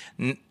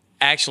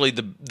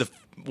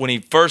when he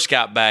first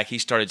got back, he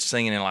started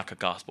singing in a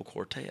gospel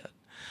quartet,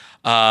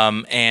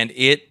 and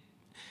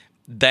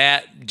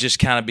that just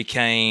kind of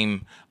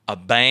became a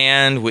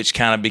band, which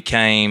kind of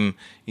became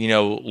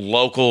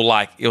local.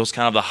 It was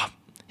kind of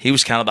he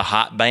was kind of the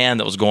hot band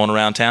that was going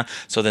around town.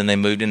 So then they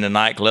moved into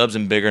nightclubs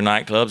and bigger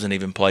nightclubs, and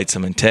even played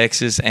some in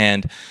Texas.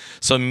 And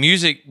so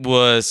music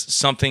was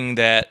something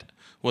that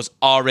was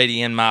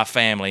already in my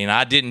family. And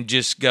I didn't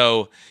just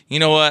go, you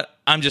know what,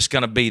 I'm just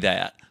going to be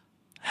that.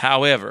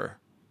 However,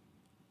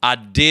 I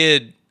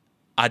did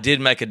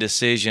make a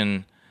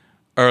decision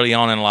early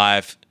on in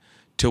life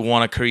to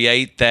want to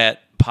create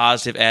that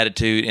positive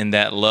attitude and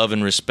that love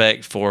and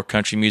respect for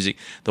country music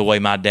the way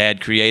my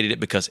dad created it,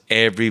 because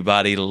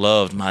everybody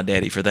loved my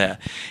daddy for that.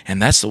 And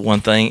that's the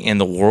one thing in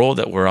the world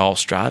that we're all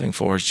striving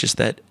for, is just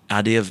that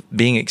idea of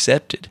being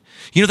accepted.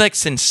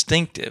 That's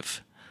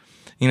instinctive.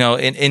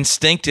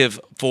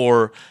 Instinctive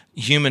for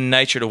human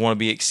nature to want to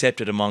be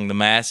accepted among the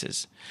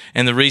masses.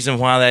 And the reason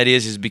why that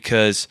is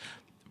because,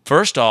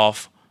 first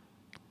off,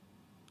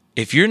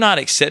 if you're not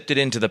accepted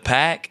into the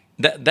pack,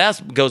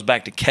 that goes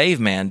back to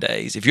caveman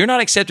days. If you're not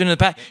accepted in the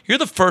pack, you're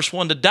the first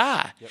one to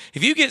die. Yep.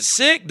 If you get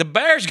sick, the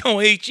bear's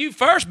gonna eat you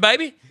first,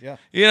 baby. Yeah.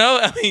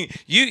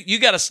 You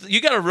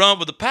gotta run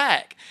with the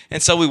pack.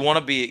 And so we want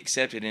to be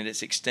accepted, and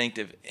it's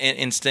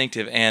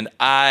instinctive. And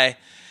I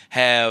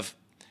have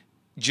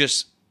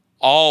just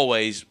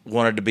always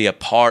wanted to be a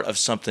part of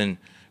something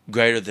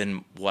greater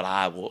than what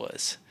I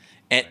was.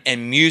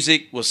 And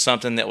music was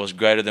something that was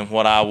greater than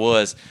what I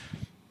was.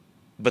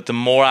 But the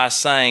more I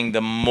sang,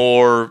 the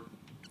more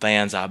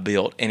fans I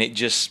built. And it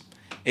just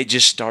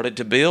started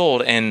to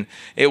build. And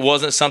it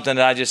wasn't something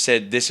that I just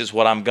said, this is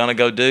what I'm going to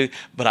go do.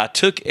 But I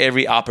took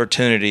every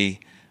opportunity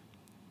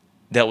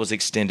that was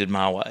extended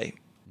my way.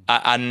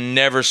 I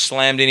never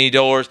slammed any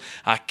doors.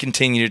 I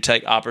continue to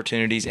take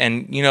opportunities.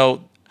 And,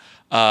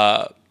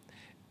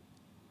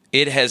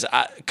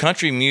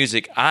 country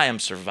music, I am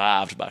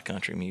survived by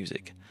country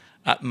music.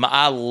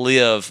 I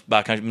live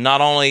by country.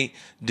 Not only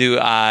do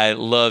I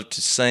love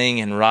to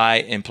sing and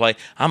write and play,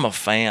 I'm a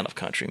fan of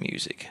country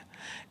music.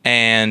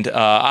 And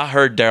I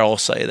heard Daryl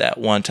say that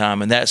one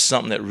time, and that's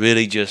something that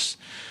really just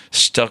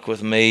stuck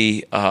with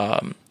me.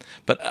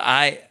 But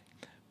I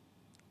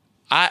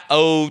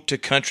owe to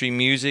country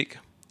music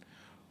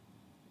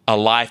a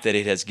life that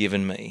it has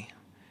given me,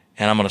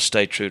 and I'm going to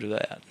stay true to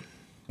that.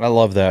 I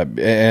love that.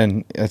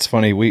 And it's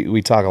funny,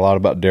 we talk a lot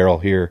about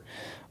Daryl here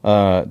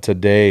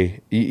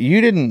today. You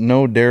didn't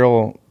know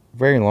Daryl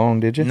very long,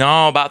 did you?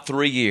 No, about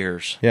 3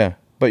 years. Yeah,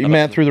 but you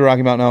met through the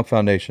Rocky Mountain Elk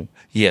Foundation.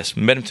 Yes,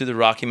 met him through the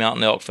Rocky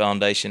Mountain Elk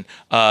Foundation.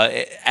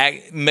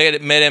 Met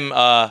him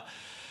the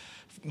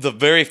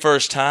very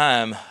first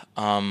time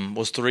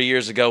was 3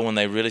 years ago when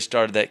they really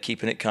started that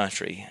Keeping It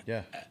Country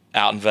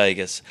out in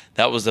Vegas.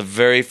 That was the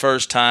very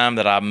first time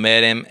that I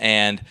met him,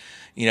 and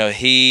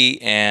he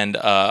and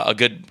a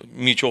good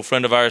mutual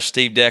friend of ours,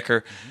 Steve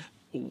Decker,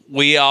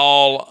 we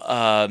all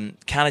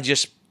kind of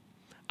just,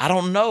 I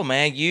don't know,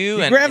 man.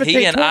 You and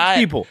he and I,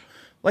 people.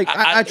 Like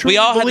I truly we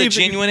all had the believe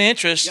genuine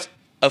interest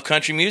of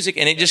country music,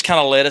 and it just kind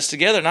of led us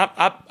together. And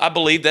I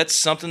believe that's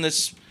something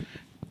that's.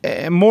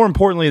 And more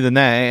importantly than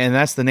that, and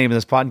that's the name of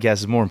this podcast,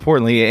 is more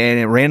importantly, and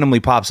it randomly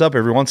pops up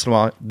every once in a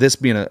while, this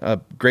being a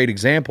great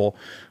example,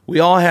 we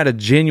all had a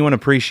genuine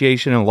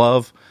appreciation and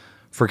love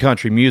for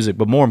country music,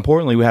 but more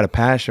importantly, we had a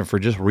passion for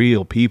just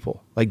real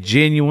people, like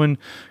genuine,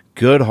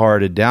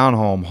 good-hearted,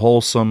 down-home,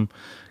 wholesome,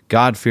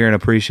 God-fearing,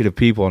 appreciative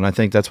people, and I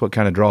think that's what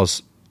kind of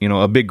draws,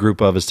 a big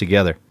group of us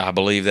together. I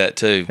believe that,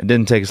 too. It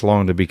didn't take us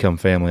long to become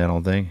family, I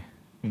don't think.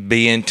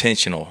 Be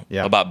intentional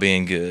about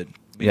being good.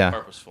 Be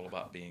purposeful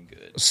about being good.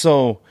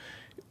 So,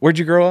 where'd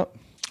you grow up?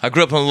 I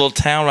grew up in a little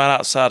town right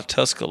outside of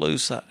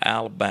Tuscaloosa,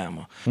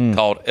 Alabama,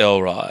 called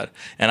Elrod.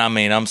 And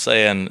I'm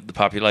saying the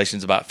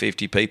population's about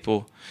 50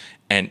 people,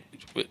 and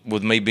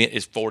with me being,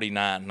 it's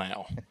 49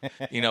 now.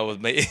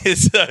 With me,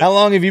 it's how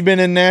long have you been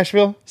in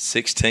Nashville?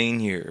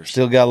 16 years.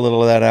 Still got a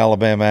little of that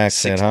Alabama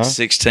accent, huh?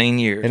 16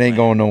 years. It ain't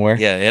going nowhere.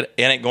 Yeah, it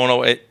ain't going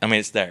nowhere.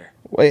 It's there.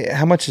 Wait,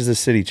 how much has the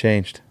city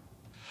changed?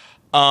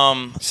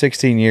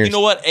 16 years. You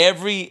know what?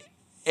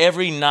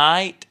 Every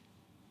night,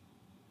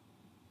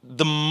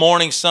 the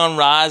morning sun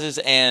rises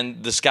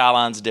and the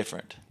skyline's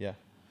different. Yeah.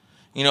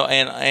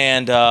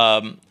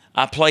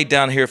 I played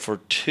down here for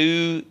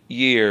 2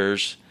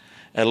 years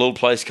at a little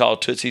place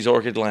called Tootsie's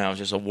Orchid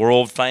Lounge. It's a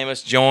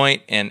world-famous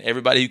joint, and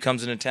everybody who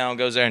comes into town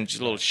goes there, and it's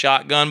a little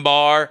shotgun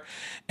bar.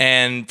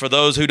 And for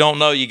those who don't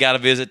know, you got to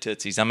visit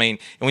Tootsie's.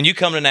 When you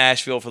come to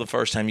Nashville for the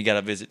first time, you got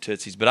to visit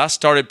Tootsie's. But I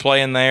started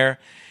playing there,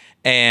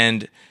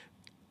 and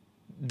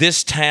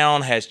this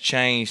town has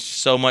changed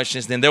so much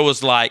since then. There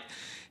was like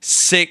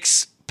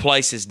 6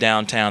 places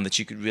downtown that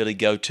you could really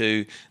go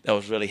to that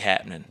was really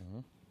happening.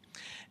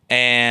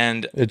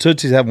 And did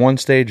Tootsie's have one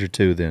stage or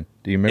two then?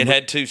 Do you remember? It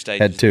had 2 stages.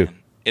 Had 2.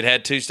 It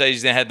had 2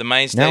 stages. It had the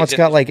main stage. Now it's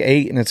got like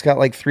 8, and it's got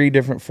like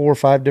 4 or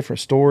 5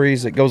 different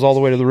stories. It goes all the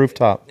way to the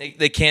rooftop.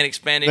 They can't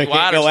expand any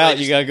wider. They can't go out.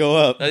 You got to go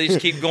up. They just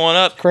keep going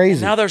up. Crazy.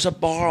 And now there's a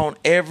bar on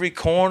every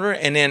corner,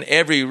 and then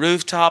every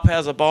rooftop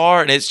has a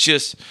bar, and it's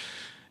just...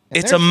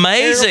 It's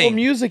amazing. Terrible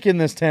music in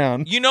this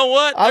town. You know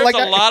what? There's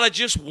a lot of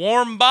just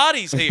warm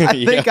bodies here.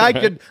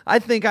 I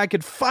think I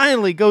could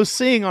finally go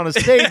sing on a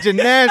stage in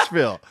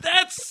Nashville.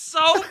 That's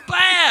so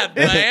bad,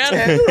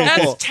 man.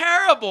 That's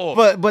terrible.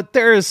 But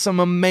there is some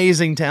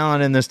amazing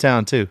talent in this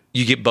town too.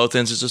 You get both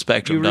ends of the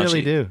spectrum, don't you?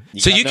 You really do.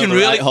 So you can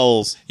really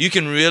holes. You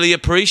can really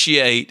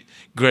appreciate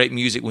great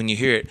music when you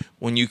hear it.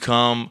 When you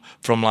come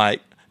from like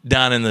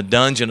down in the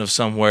dungeon of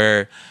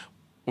somewhere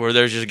where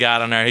there's just a guy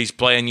down there, he's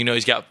playing,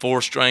 he's got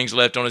 4 strings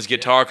left on his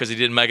guitar because he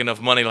didn't make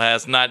enough money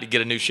last night to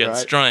get a new set of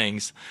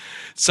strings.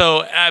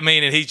 So, and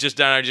he's just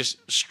down there just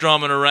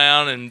strumming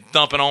around and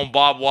thumping on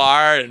barbed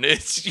wire, and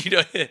it's,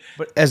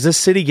 But as this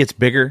city gets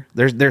bigger,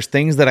 there's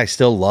things that I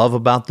still love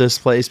about this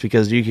place,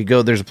 because you could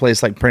go, there's a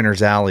place like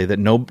Printer's Alley that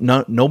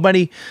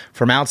nobody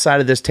from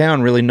outside of this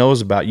town really knows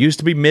about. Used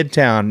to be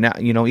Midtown.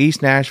 Now,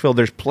 East Nashville,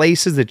 there's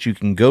places that you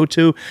can go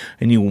to,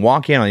 and you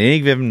walk in on any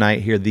given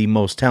night, hear the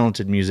most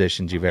talented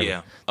musicians you've ever.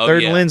 Yeah.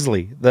 Third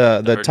Lindsley,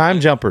 the Time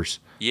Jumpers.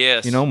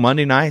 Yes.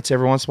 Monday nights,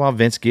 every once in a while,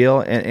 Vince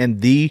Gill,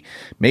 and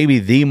maybe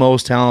the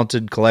most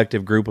talented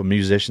collective group of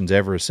musicians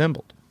ever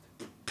assembled.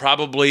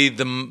 Probably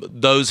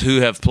those who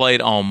have played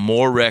on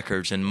more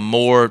records and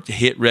more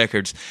hit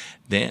records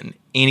than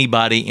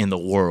anybody in the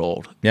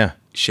world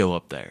show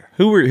up there.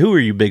 Who were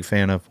you a big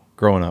fan of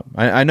growing up?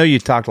 I know you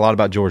talked a lot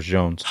about George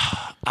Jones.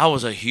 I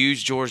was a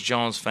huge George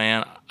Jones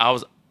fan. I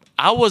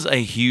was a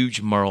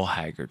huge Merle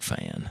Haggard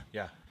fan.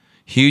 Yeah.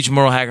 Huge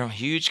Merle Haggard,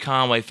 huge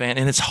Conway fan.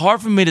 And it's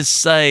hard for me to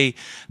say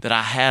that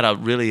I had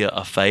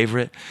a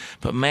favorite.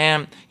 But,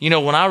 man,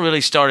 when I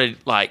really started,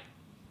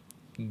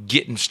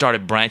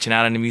 started branching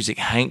out into music,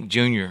 Hank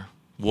Jr.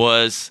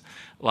 was,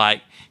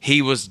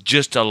 he was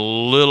just a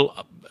little,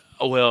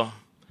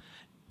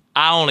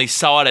 I only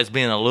saw it as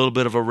being a little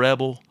bit of a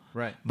rebel.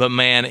 Right. But,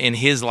 man, in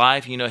his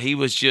life, he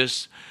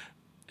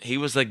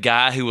was the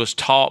guy who was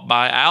taught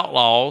by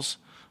outlaws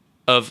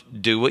of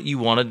do what you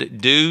want to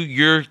do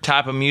your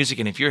type of music,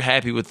 and if you're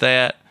happy with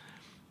that,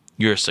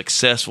 you're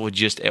successful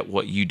just at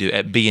what you do,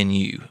 at being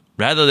you.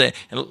 Rather than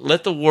and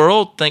let the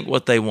world think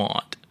what they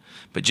want,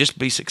 but just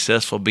be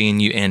successful being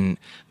you. And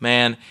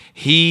man,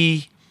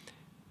 he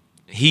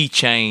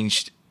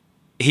changed.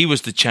 He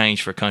was the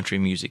change for country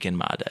music in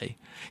my day.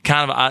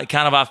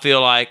 I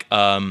feel like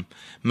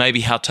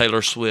maybe how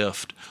Taylor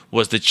Swift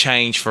was the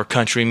change for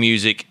country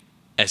music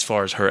as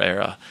far as her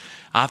era.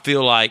 I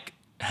feel like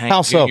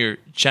Hank Jr.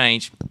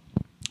 changed.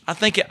 I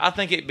think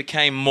it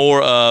became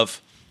more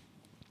of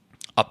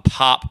a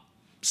pop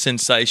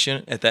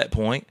sensation at that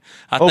point.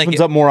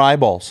 Opens up more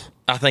eyeballs.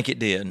 I think it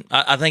did.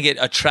 I think it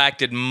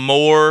attracted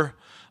more.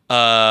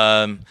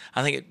 I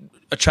think it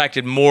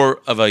attracted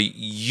more of a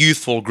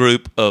youthful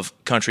group of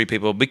country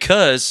people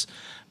because,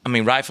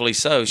 rightfully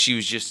so. She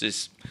was just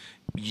this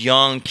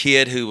young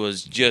kid who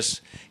was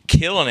just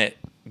killing it.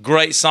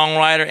 Great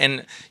songwriter.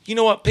 And you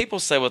know what? People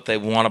say what they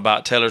want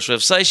about Taylor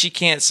Swift. Say she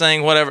can't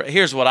sing, whatever.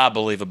 Here's what I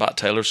believe about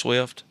Taylor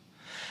Swift.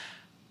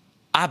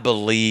 I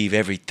believe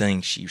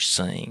everything she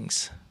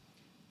sings.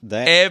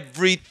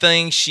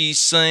 Everything she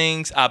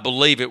sings, I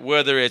believe it.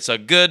 Whether it's a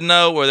good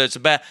note, whether it's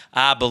a bad,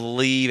 I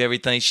believe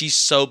everything. She's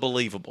so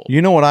believable.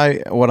 You know what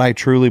I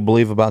truly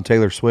believe about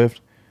Taylor Swift?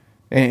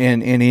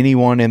 And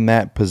anyone in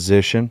that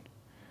position,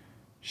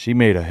 she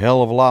made a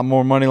hell of a lot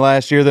more money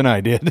last year than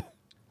I did.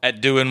 At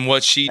doing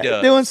what she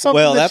does. Doing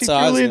something that she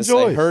truly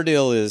enjoys. Her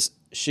deal is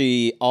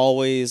she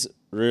always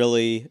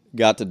really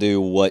got to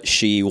do what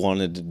she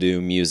wanted to do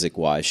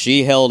music-wise.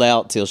 She held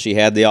out till she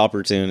had the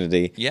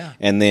opportunity. Yeah.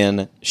 And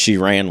then she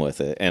ran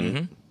with it.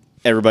 And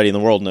everybody in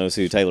the world knows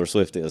who Taylor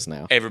Swift is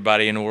now.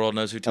 Everybody in the world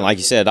knows who Taylor Swift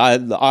is. And like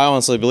you said, I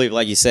honestly believe,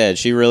 like you said,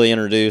 she really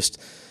introduced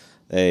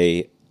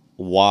a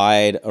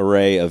wide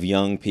array of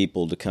young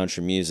people to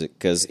country music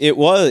because it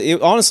really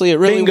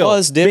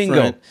was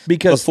different.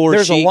 Because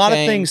there's a lot of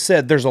things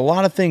said. There's a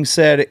lot of things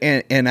said,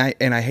 and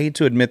I hate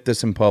to admit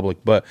this in public,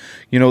 but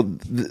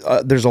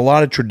there's a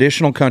lot of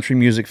traditional country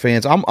music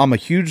fans. I'm a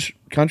huge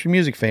country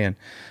music fan,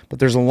 but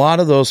there's a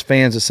lot of those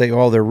fans that say,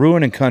 "Oh, they're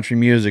ruining country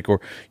music,"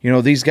 or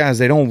these guys,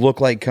 they don't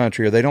look like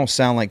country or they don't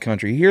sound like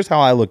country. Here's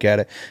how I look at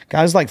it: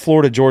 guys like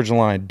Florida Georgia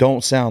Line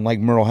don't sound like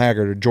Merle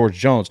Haggard or George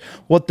Jones.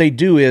 What they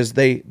do is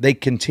they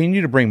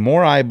continue to bring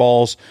more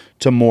eyeballs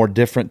to more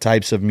different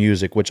types of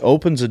music, which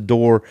opens a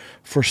door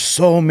for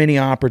so many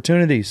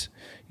opportunities.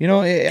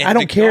 I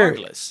don't care.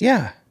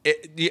 Yeah.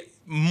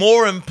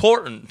 More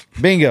important.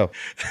 Bingo.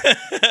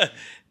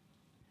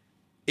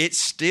 It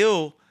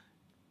still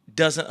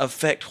doesn't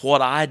affect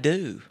what I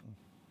do.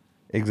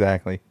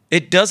 Exactly.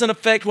 It doesn't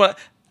affect what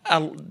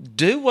I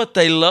do. What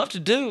they love to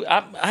do.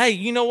 Hey,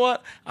 you know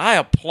what? I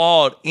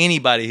applaud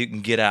anybody who can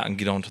get out and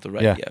get onto the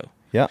radio.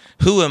 Yeah.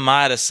 Who am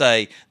I to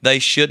say they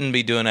shouldn't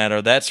be doing that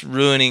or that's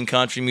ruining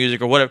country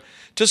music or whatever?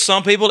 To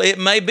some people, it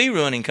may be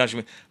ruining country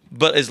music.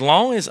 But as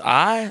long as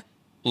I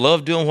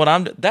love doing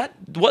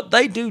what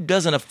they do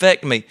doesn't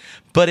affect me.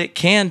 But it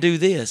can do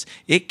this.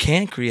 It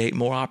can create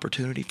more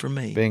opportunity for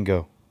me.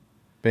 Bingo.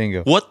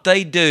 What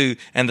they do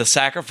and the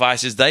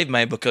sacrifices they've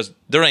made, because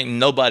there ain't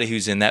nobody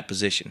who's in that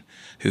position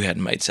who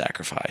hadn't made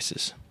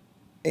sacrifices.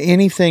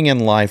 Anything in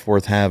life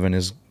worth having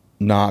is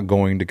not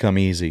going to come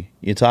easy.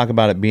 You talk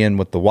about it being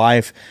with the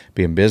wife,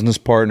 being business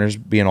partners,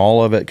 being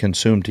all of it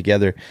consumed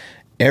together.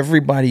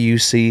 Everybody you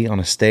see on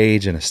a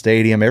stage in a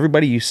stadium,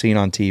 everybody you've seen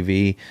on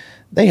TV,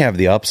 they have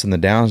the ups and the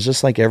downs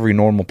just like every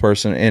normal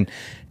person. And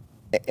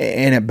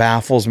it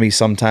baffles me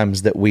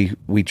sometimes that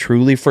we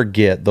truly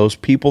forget those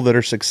people that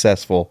are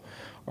successful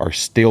are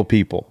still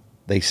people.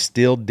 They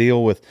still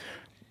deal with,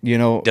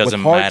 with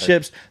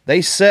hardships.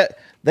 Matter.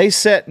 They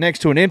sit next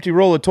to an empty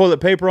roll of toilet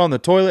paper on the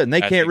toilet, and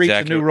they can't reach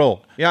a new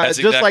roll. Yeah, it's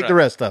just like the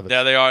rest of it.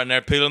 There they are, and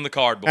they're peeling the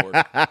cardboard.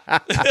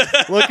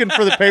 Looking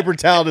for the paper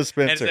towel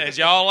dispenser. And as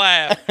y'all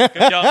laugh,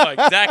 because y'all know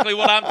exactly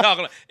what I'm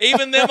talking about.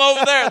 Even them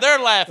over there, they're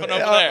laughing over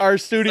there. Our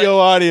studio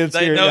audience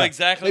here. They know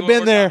exactly what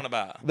we're talking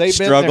about.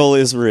 Struggle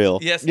is real.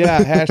 Yes.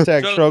 Yeah,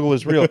 hashtag struggle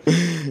is real.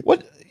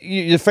 What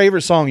your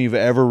favorite song you've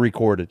ever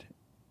recorded?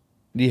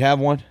 Do you have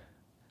one?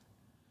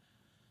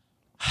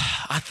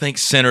 I think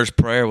Sinner's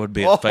Prayer would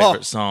be a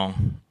favorite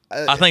song.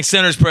 I think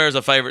Sinner's Prayer is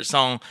a favorite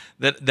song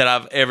that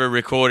I've ever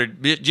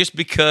recorded, just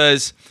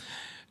because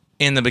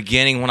in the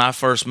beginning when I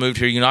first moved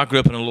here, I grew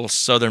up in a little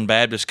Southern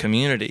Baptist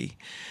community,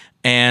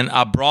 and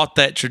I brought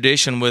that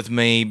tradition with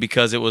me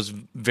because it was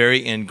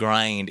very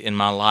ingrained in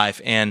my life.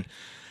 And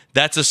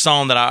that's a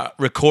song that I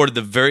recorded,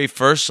 the very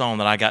first song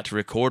that I got to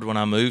record when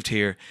I moved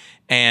here,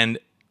 and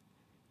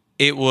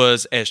it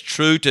was as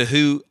true to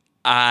who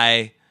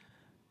I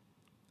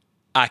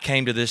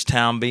came to this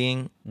town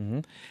being. Mm-hmm.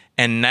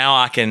 And now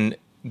I can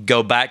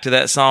go back to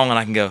that song and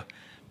I can go,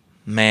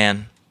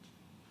 man,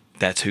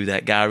 that's who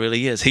that guy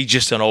really is. He's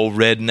just an old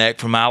redneck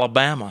from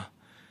Alabama.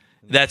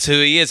 That's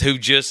who he is, who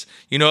just,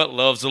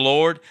 loves the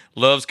Lord,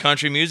 loves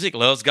country music,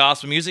 loves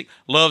gospel music,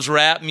 loves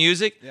rap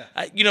music.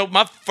 Yeah.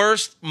 My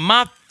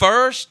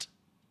first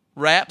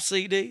rap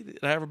CD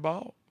that I ever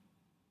bought,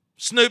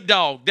 Snoop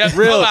Dogg. That's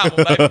really?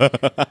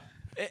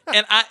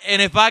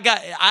 And if I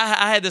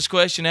had this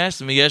question asked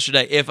to me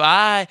yesterday, if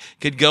I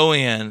could go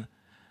in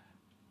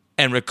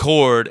and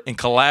record and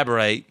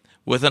collaborate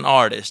with an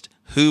artist,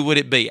 who would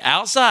it be?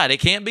 Outside, it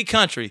can't be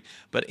country,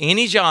 but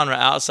any genre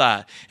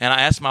outside. And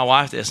I asked my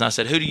wife this, and I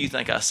said, who do you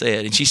think I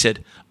said? And she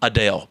said,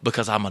 Adele,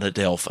 because I'm an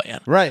Adele fan.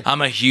 Right.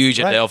 I'm a huge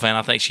Adele fan.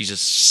 I think she's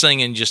just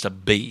singing just a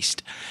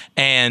beast.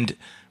 And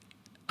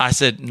I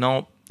said,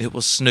 no, it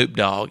was Snoop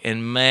Dogg.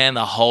 And man,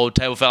 the whole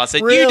table fell. I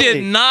said, really? You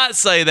did not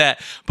say that,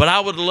 but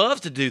I would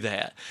love to do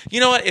that. You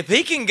know what? If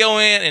he can go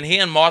in and he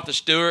and Martha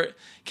Stewart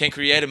can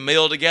create a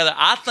meal together,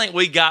 I think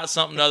we got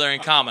something other in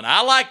common.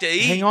 I like to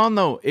eat. Hang on,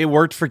 though. It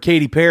worked for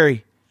Katy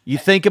Perry. You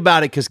think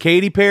about it, because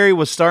Katy Perry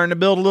was starting to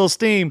build a little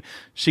steam.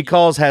 She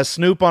has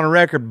Snoop on a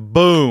record.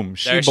 Boom.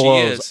 She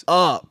blows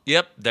up.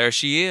 Yep, there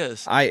she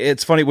is.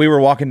 It's funny. We were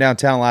walking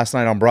downtown last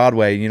night on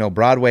Broadway.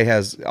 Broadway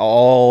has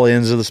all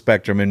ends of the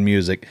spectrum in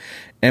music.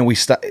 And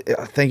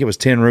I think it was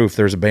Tin Roof.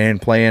 There's a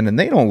band playing, and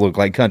they don't look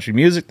like country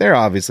music. They're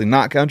obviously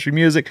not country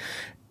music.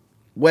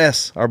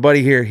 Wes, our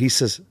buddy here, he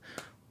says,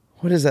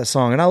 what is that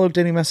song? And I looked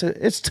at him, I said,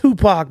 it's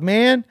Tupac,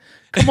 man.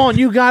 Come on,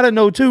 you got to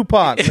know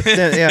Tupac.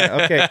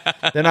 Okay.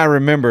 Then I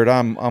remembered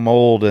I'm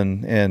old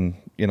and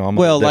I'm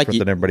different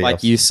than everybody else.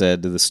 Like you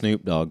said to the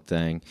Snoop Dogg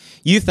thing,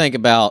 you think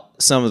about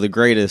some of the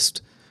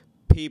greatest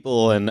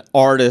people and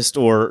artists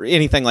or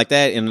anything like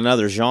that in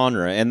another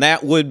genre, and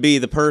that would be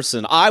the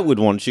person I would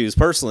want to choose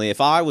personally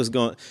if I was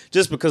going,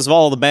 just because of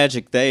all the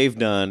magic they've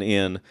done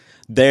in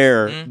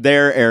their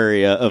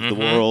area of the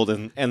world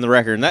and the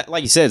record. And that,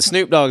 like you said,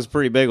 Snoop Dogg's a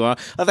pretty big one.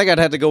 I think I'd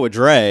have to go with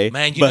Dre.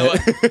 Man, you know what?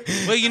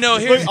 Well,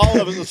 here's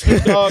all of us,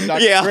 Snoop Dogg,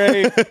 Dr.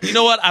 Dre. You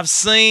know what? I've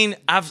seen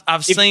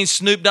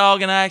Snoop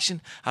Dogg in action.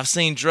 I've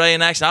seen Dre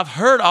in action. I've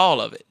heard all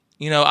of it.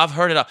 I've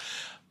heard it all.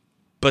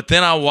 But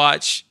then I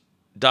watch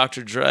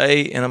Dr.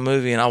 Dre in a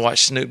movie and I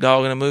watch Snoop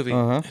Dogg in a movie.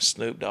 And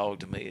Snoop Dogg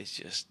to me is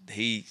just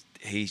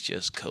he's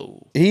just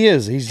cool. He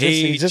is. He's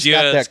just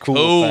got that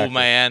cool factor.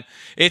 Man.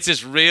 It's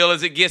as real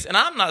as it gets. And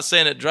I'm not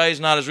saying that Dre's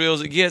not as real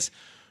as it gets,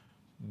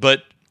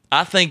 but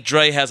I think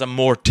Dre has a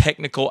more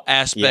technical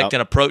aspect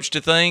and approach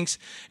to things,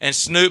 and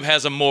Snoop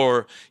has a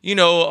more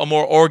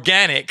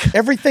organic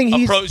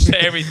approach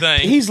to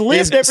everything. He's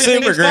lived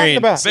everything he's talked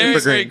about.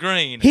 Very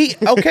green.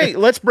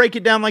 Let's break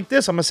it down like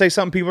this. I'm going to say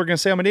something people are going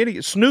to say I'm an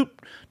idiot.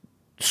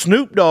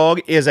 Snoop Dogg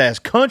is as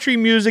country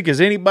music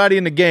as anybody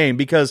in the game,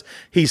 because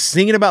he's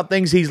singing about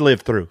things he's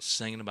lived through.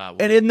 Singing about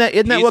what? And isn't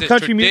that what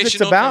country music's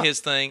about? To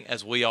his thing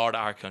as we are to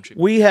our country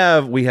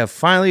music. We have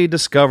finally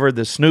discovered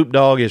that Snoop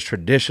Dogg is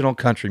traditional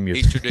country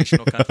music. He's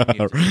traditional country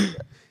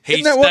music.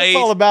 Isn't that what it's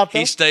all about, though?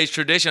 He stays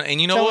traditional. And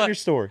you know Tell what? Your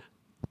story.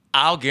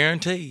 I'll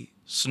guarantee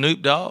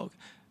Snoop Dogg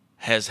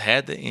has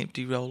had the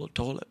empty roll of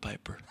toilet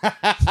paper.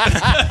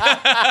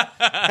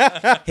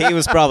 He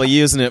was probably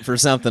using it for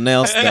something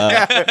else, though.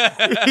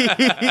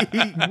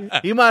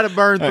 He might have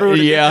burned through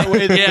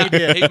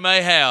it. He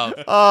may have.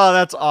 Oh,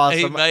 that's awesome.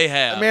 He may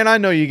have. Man, I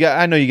know you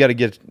got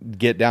to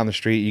get down the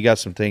street. You got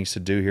some things to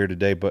do here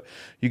today, but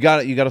you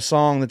got a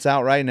song that's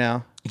out right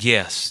now.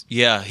 Yes.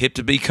 Yeah. Hip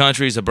to Be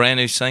Country is a brand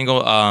new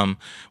single.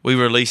 We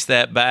released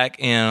that back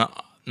in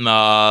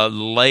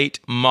late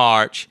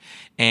March.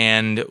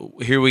 And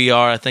here we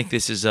are. I think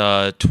this is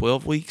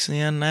 12 weeks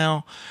in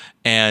now,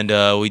 and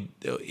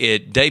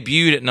it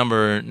debuted at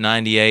number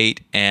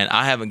 98. And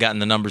I haven't gotten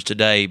the numbers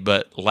today,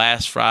 but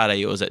last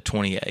Friday it was at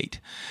 28.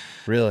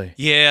 Really?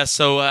 Yeah.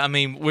 So I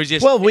mean, we're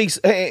just 12 weeks.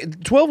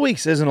 12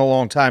 weeks isn't a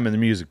long time in the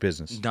music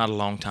business. Not a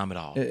long time at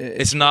all.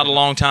 It's not a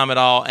long time at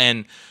all.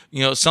 And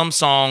some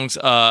songs,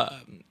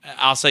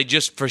 I'll say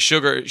just for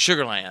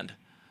Sugarland.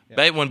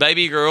 Yeah. When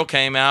Baby Girl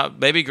came out,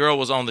 Baby Girl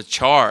was on the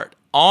chart.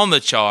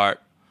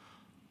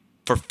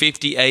 For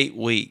 58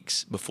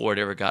 weeks before it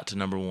ever got to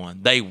number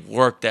one. They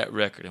worked that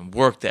record and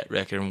worked that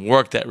record and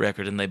worked that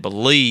record, and they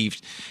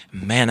believed.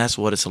 Man, that's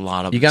what it's a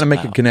lot of. You got to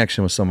make a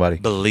connection with somebody.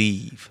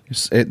 Believe.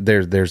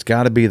 There's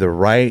got to be the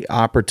right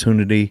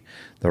opportunity,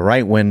 the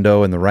right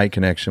window, and the right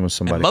connection with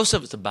somebody. And most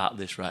of it's about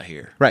this right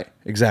here. Right,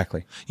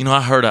 exactly.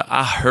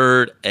 I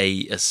heard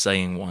a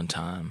saying one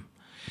time,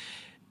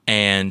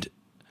 and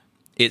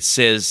it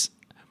says,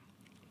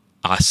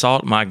 "I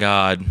sought my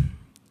God,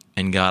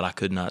 and God I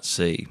could not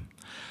see.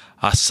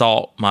 I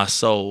sought my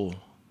soul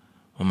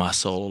when my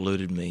soul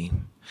eluded me.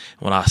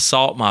 When I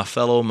sought my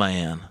fellow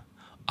man,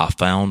 I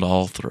found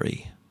all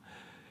three."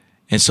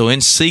 And so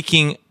in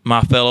seeking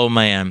my fellow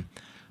man,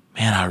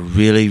 I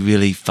really,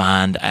 really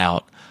find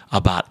out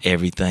about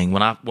everything.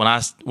 When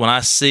I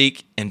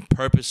seek and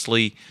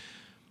purposely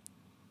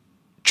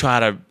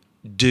try to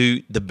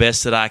do the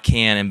best that I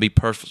can and be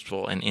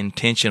purposeful and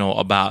intentional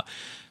about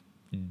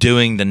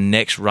doing the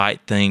next right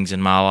things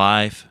in my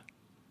life,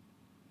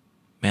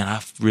 man,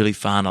 I really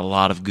find a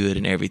lot of good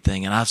in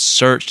everything, and I've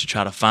searched to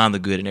try to find the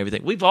good in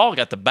everything. We've all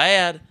got the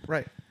bad,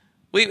 right?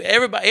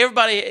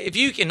 Everybody. If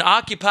you can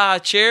occupy a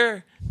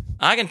chair,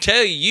 I can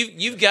tell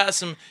you've got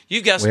some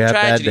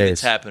tragedy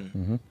that's happened.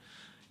 Mm-hmm.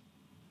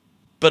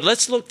 But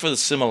let's look for the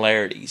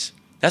similarities.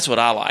 That's what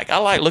I like. I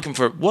like looking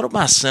for, what am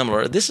I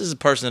similar? This is a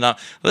person that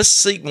let's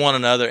seek one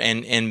another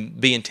and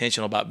be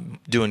intentional about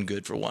doing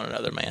good for one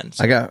another, man.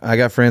 So, I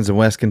got friends, and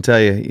Wes can tell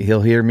you,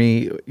 he'll hear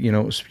me,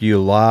 spew a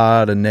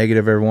lot of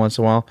negative every once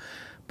in a while,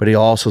 but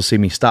he'll also see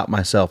me stop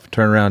myself,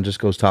 turn around, just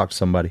go talk to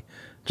somebody.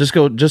 Just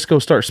go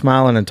start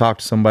smiling and talk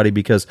to somebody,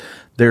 because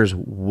there's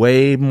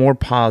way more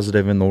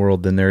positive in the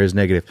world than there is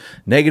negative.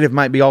 Negative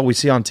might be all we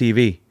see on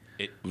TV.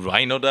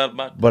 Ain't no doubt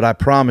about it. But I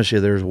promise you,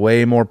 there's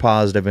way more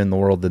positive in the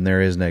world than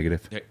there is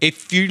negative.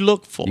 If you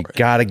look for it. You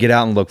got to get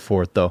out and look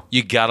for it, though.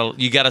 You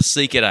gotta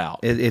seek it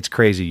out. It's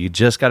crazy. You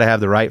just got to have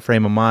the right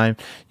frame of mind.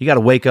 You got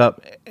to wake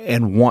up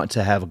and want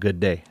to have a good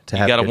day.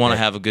 You got to want to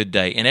have a good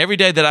day. And every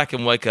day that I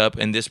can wake up,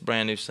 and this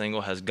brand new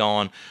single has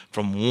gone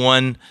from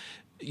one,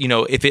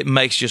 if it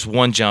makes just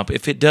one jump,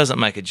 if it doesn't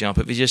make a jump,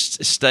 if it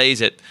just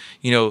stays at,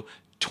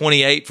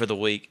 28 for the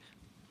week,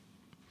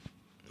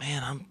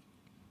 man,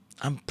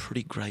 I'm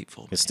pretty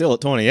grateful. It's still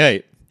at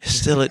 28. It's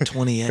still at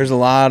 28. There's a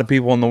lot of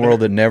people in the world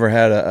that never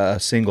had a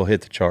single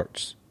hit the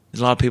charts.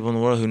 There's a lot of people in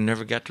the world who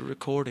never got to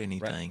record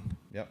anything.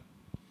 Right.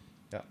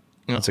 Yep.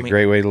 That's a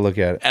great way to look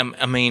at it.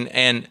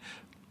 And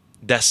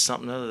that's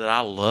something that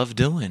I love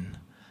doing.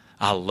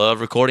 I love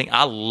recording.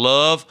 I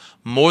love,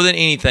 more than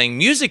anything,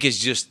 music is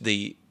just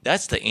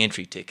that's the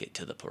entry ticket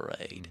to the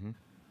parade. Mm-hmm.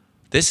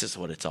 This is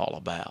what it's all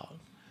about.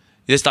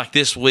 It's like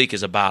this week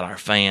is about our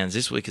fans.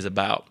 This week is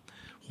about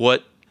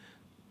what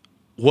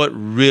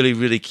really,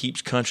 really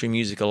keeps country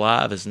music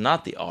alive is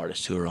not the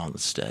artists who are on the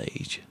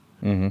stage.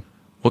 Mm-hmm.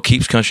 What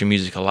keeps country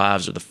music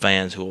alive are the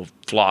fans who will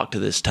flock to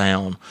this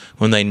town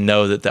when they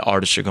know that the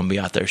artists are going to be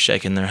out there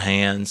shaking their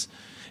hands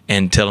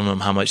and telling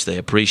them how much they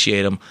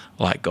appreciate them,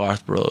 like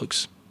Garth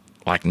Brooks,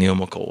 like Neil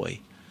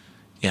McCoy.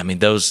 Yeah,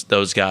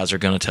 those guys are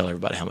going to tell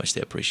everybody how much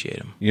they appreciate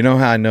them. You know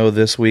how I know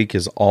this week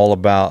is all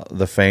about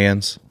the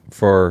fans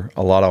for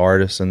a lot of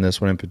artists, and this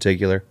one in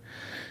particular?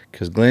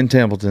 Because Glenn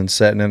Templeton's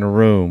sitting in a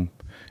room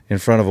in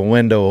front of a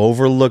window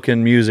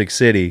overlooking Music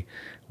City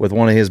with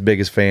one of his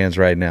biggest fans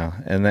right now,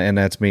 and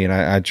that's me, and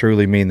I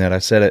truly mean that. I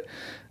said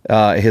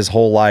it his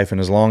whole life,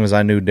 and as long as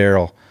I knew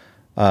Daryl,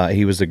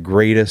 he was the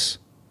greatest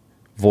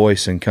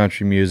voice in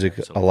country music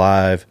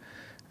alive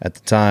at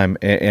the time,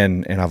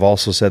 and I've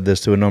also said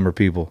this to a number of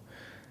people.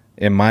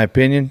 In my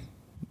opinion,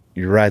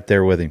 you're right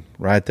there with him,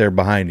 right there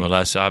behind him.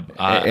 Well,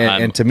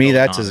 and to me,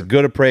 that's as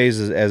good a praise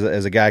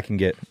as a guy can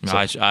get. So,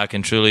 I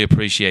can truly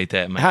appreciate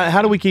that, man.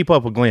 How do we keep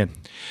up with Glenn?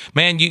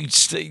 Man,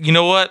 you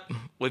know what?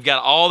 We've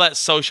got all that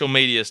social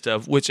media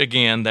stuff, which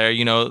again,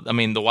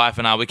 the wife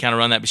and I, we kind of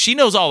run that, but she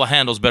knows all the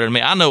handles better than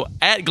me. I know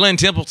at Glenn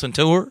Templeton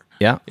Tour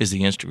is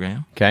the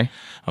Instagram.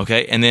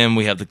 Okay, and then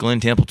we have the Glenn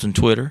Templeton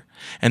Twitter,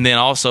 and then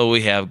also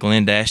we have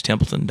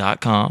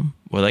glenn-templeton.com,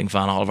 where they can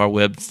find all of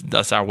our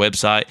that's our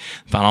website,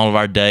 find all of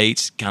our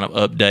dates, kind of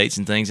updates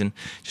and things, and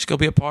just go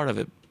be a part of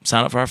it.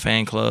 Sign up for our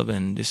fan club,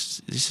 and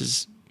this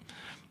is.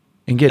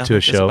 And get to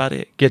a show. About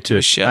it. Get to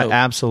a show.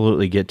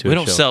 Absolutely get to a show. We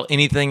don't sell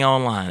anything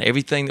online.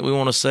 Everything that we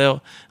want to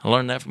sell, I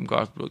learned that from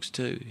Garth Brooks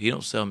too. He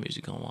don't sell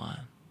music online.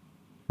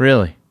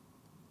 Really?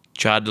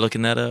 Tried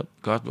looking that up.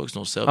 Garth Brooks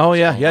don't sell. Oh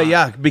yeah,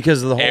 online.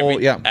 Because of the whole.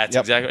 That's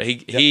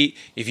exactly. He.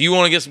 If you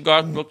want to get some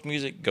Garth Brooks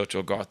music, go to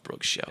a Garth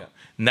Brooks show,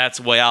 and that's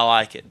the way I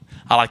like it.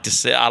 We like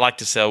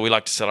to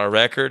sell our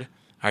record,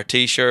 our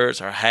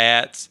T-shirts, our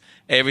hats.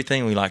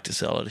 Everything we like to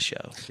sell at a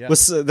show. Yeah. Well,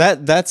 so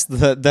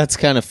that's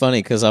kind of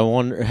funny, because I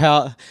wonder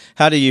how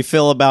do you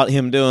feel about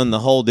him doing the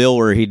whole deal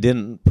where he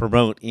didn't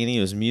promote any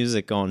of his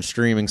music on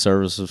streaming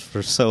services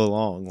for so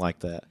long like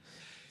that?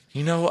 Do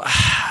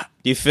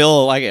you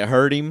feel like it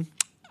hurt him?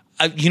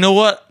 You know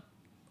what?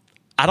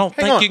 I don't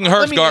think you can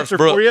hurt Garth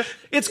Brooks.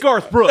 It's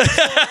Garth Brooks.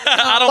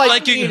 I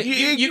don't think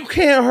you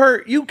can't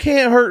hurt. You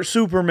can't hurt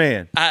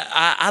Superman.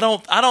 I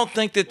don't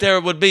think that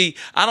there would be.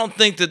 I don't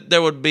think that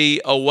there would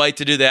be a way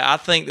to do that. I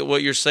think that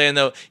what you're saying,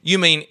 though, you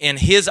mean in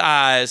his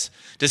eyes,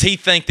 does he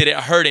think that it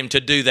hurt him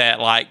to do that?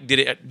 Like, did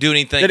it do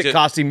anything? Did it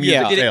cost him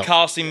music? Did it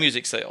cost him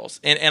music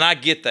sales? And I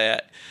get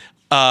that.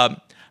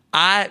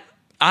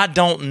 I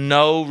don't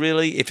know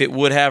really if it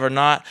would have or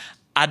not.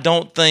 I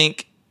don't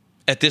think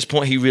at this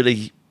point he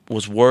really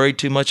was worried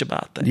too much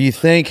about that. Do you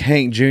think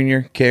Hank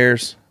Jr.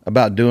 cares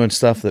about doing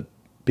stuff that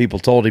people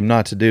told him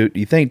not to do? Do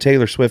you think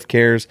Taylor Swift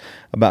cares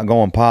about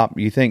going pop?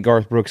 Do you think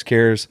Garth Brooks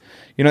cares?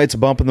 It's a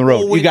bump in the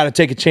road. You got to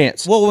take a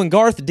chance. Well, when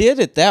Garth did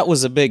it, that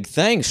was a big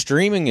thing.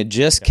 Streaming had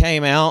just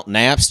came out,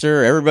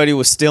 Napster. Everybody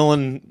was still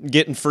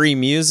getting free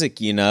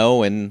music,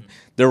 and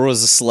there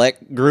was a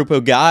select group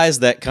of guys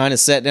that kind of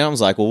sat down and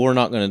was like, well, we're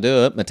not going to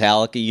do it.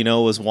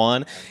 Metallica, was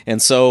one,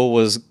 and so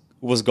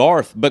was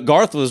Garth. But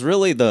Garth was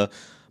really the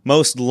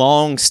most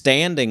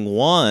long-standing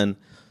one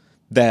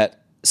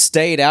that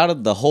stayed out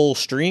of the whole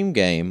stream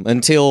game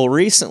until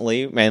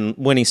recently. And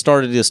when he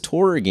started his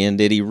tour again,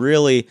 did he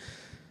really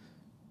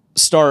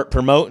start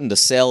promoting to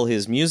sell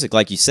his music?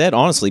 Like you said,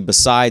 honestly,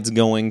 besides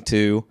going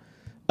to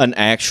an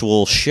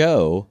actual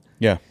show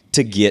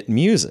to get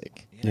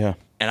music. Yeah.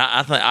 And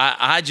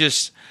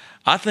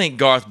I think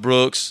Garth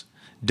Brooks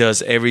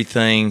does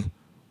everything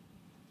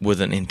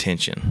with an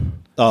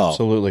intention. Oh,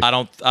 absolutely. I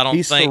don't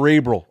he's think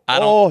cerebral. I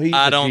don't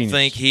genius.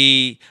 think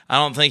he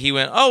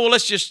went, "Oh, well,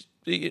 let's just."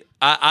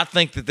 I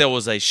think that there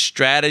was a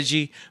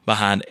strategy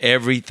behind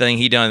everything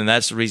he done, and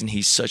that's the reason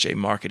he's such a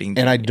marketing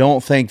genius. And I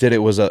don't think that it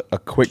was a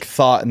quick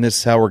thought, and this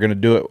is how we're going to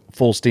do it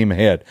full steam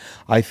ahead.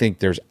 I think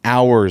there's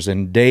hours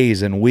and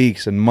days and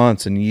weeks and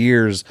months and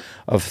years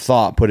of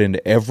thought put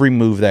into every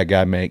move that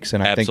guy makes,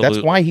 and I think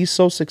that's why he's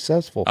so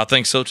successful. I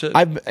think so too.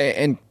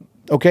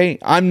 Okay,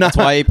 I'm not. That's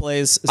why he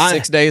plays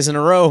 6 days in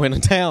a row in a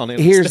town.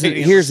 Here's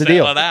the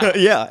deal.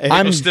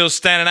 I'm still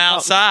standing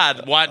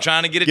outside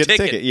trying to get a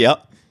ticket.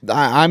 Yep.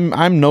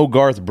 I'm no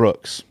Garth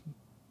Brooks,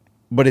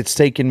 but it's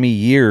taken me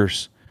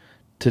years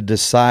to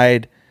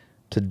decide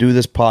to do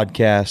this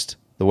podcast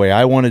the way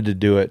I wanted to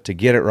do it, to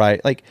get it right.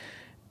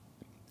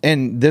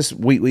 And this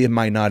we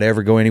might not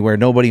ever go anywhere.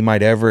 Nobody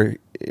might ever,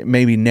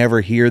 maybe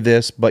never hear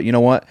this, but you know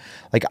what?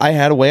 I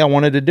had a way I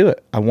wanted to do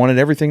it. I wanted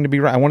everything to be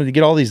right. I wanted to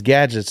get all these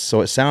gadgets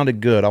so it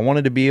sounded good. I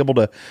wanted to be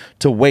able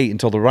to wait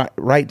until the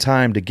right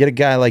time to get a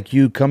guy like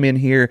you come in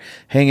here,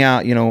 hang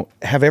out,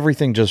 have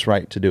everything just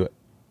right to do it.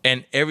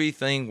 And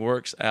everything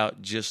works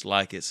out just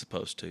like it's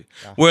supposed to.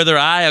 Yeah. Whether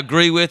I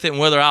agree with it and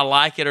whether I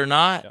like it or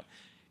not,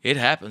 it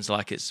happens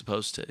like it's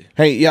supposed to.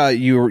 Hey, yeah,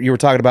 you were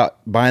talking about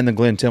buying the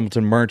Glenn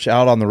Templeton merch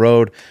out on the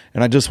road,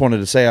 and I just wanted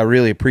to say I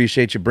really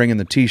appreciate you bringing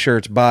the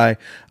T-shirts by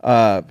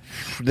that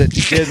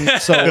you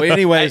didn't. So,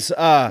 anyways,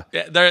 they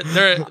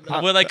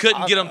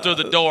couldn't get them through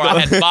the door.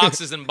 I had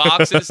boxes and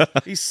boxes.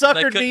 He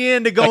suckered me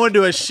into going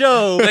to a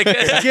show to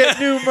get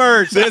new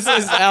merch. This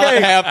is how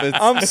it happens.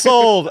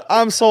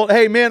 I'm sold.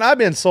 Hey, man, I've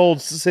been sold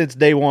since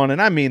day one,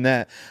 and I mean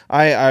that.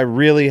 I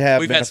really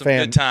have been a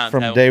fan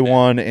from day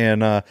one,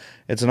 and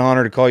it's an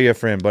honor to call you a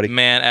friend, buddy.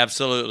 Man,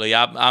 absolutely.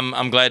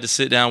 I'm glad to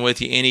sit down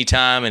with you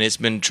anytime, and it's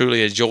been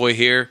truly a joy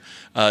here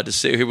to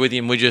sit here with you.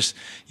 And we just,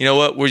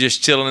 we're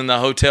just chilling in the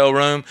hotel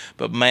room,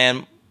 but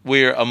man,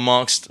 we're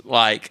amongst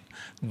that.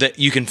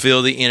 You can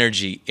feel the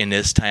energy in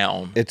this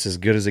town. It's as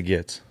good as it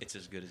gets.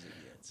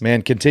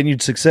 Man,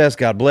 continued success.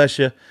 God bless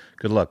you.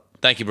 Good luck.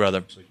 Thank you,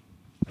 brother.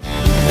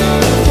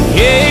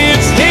 Yeah,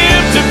 it's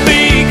him to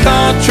be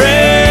country,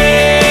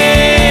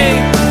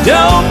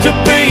 don't to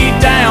be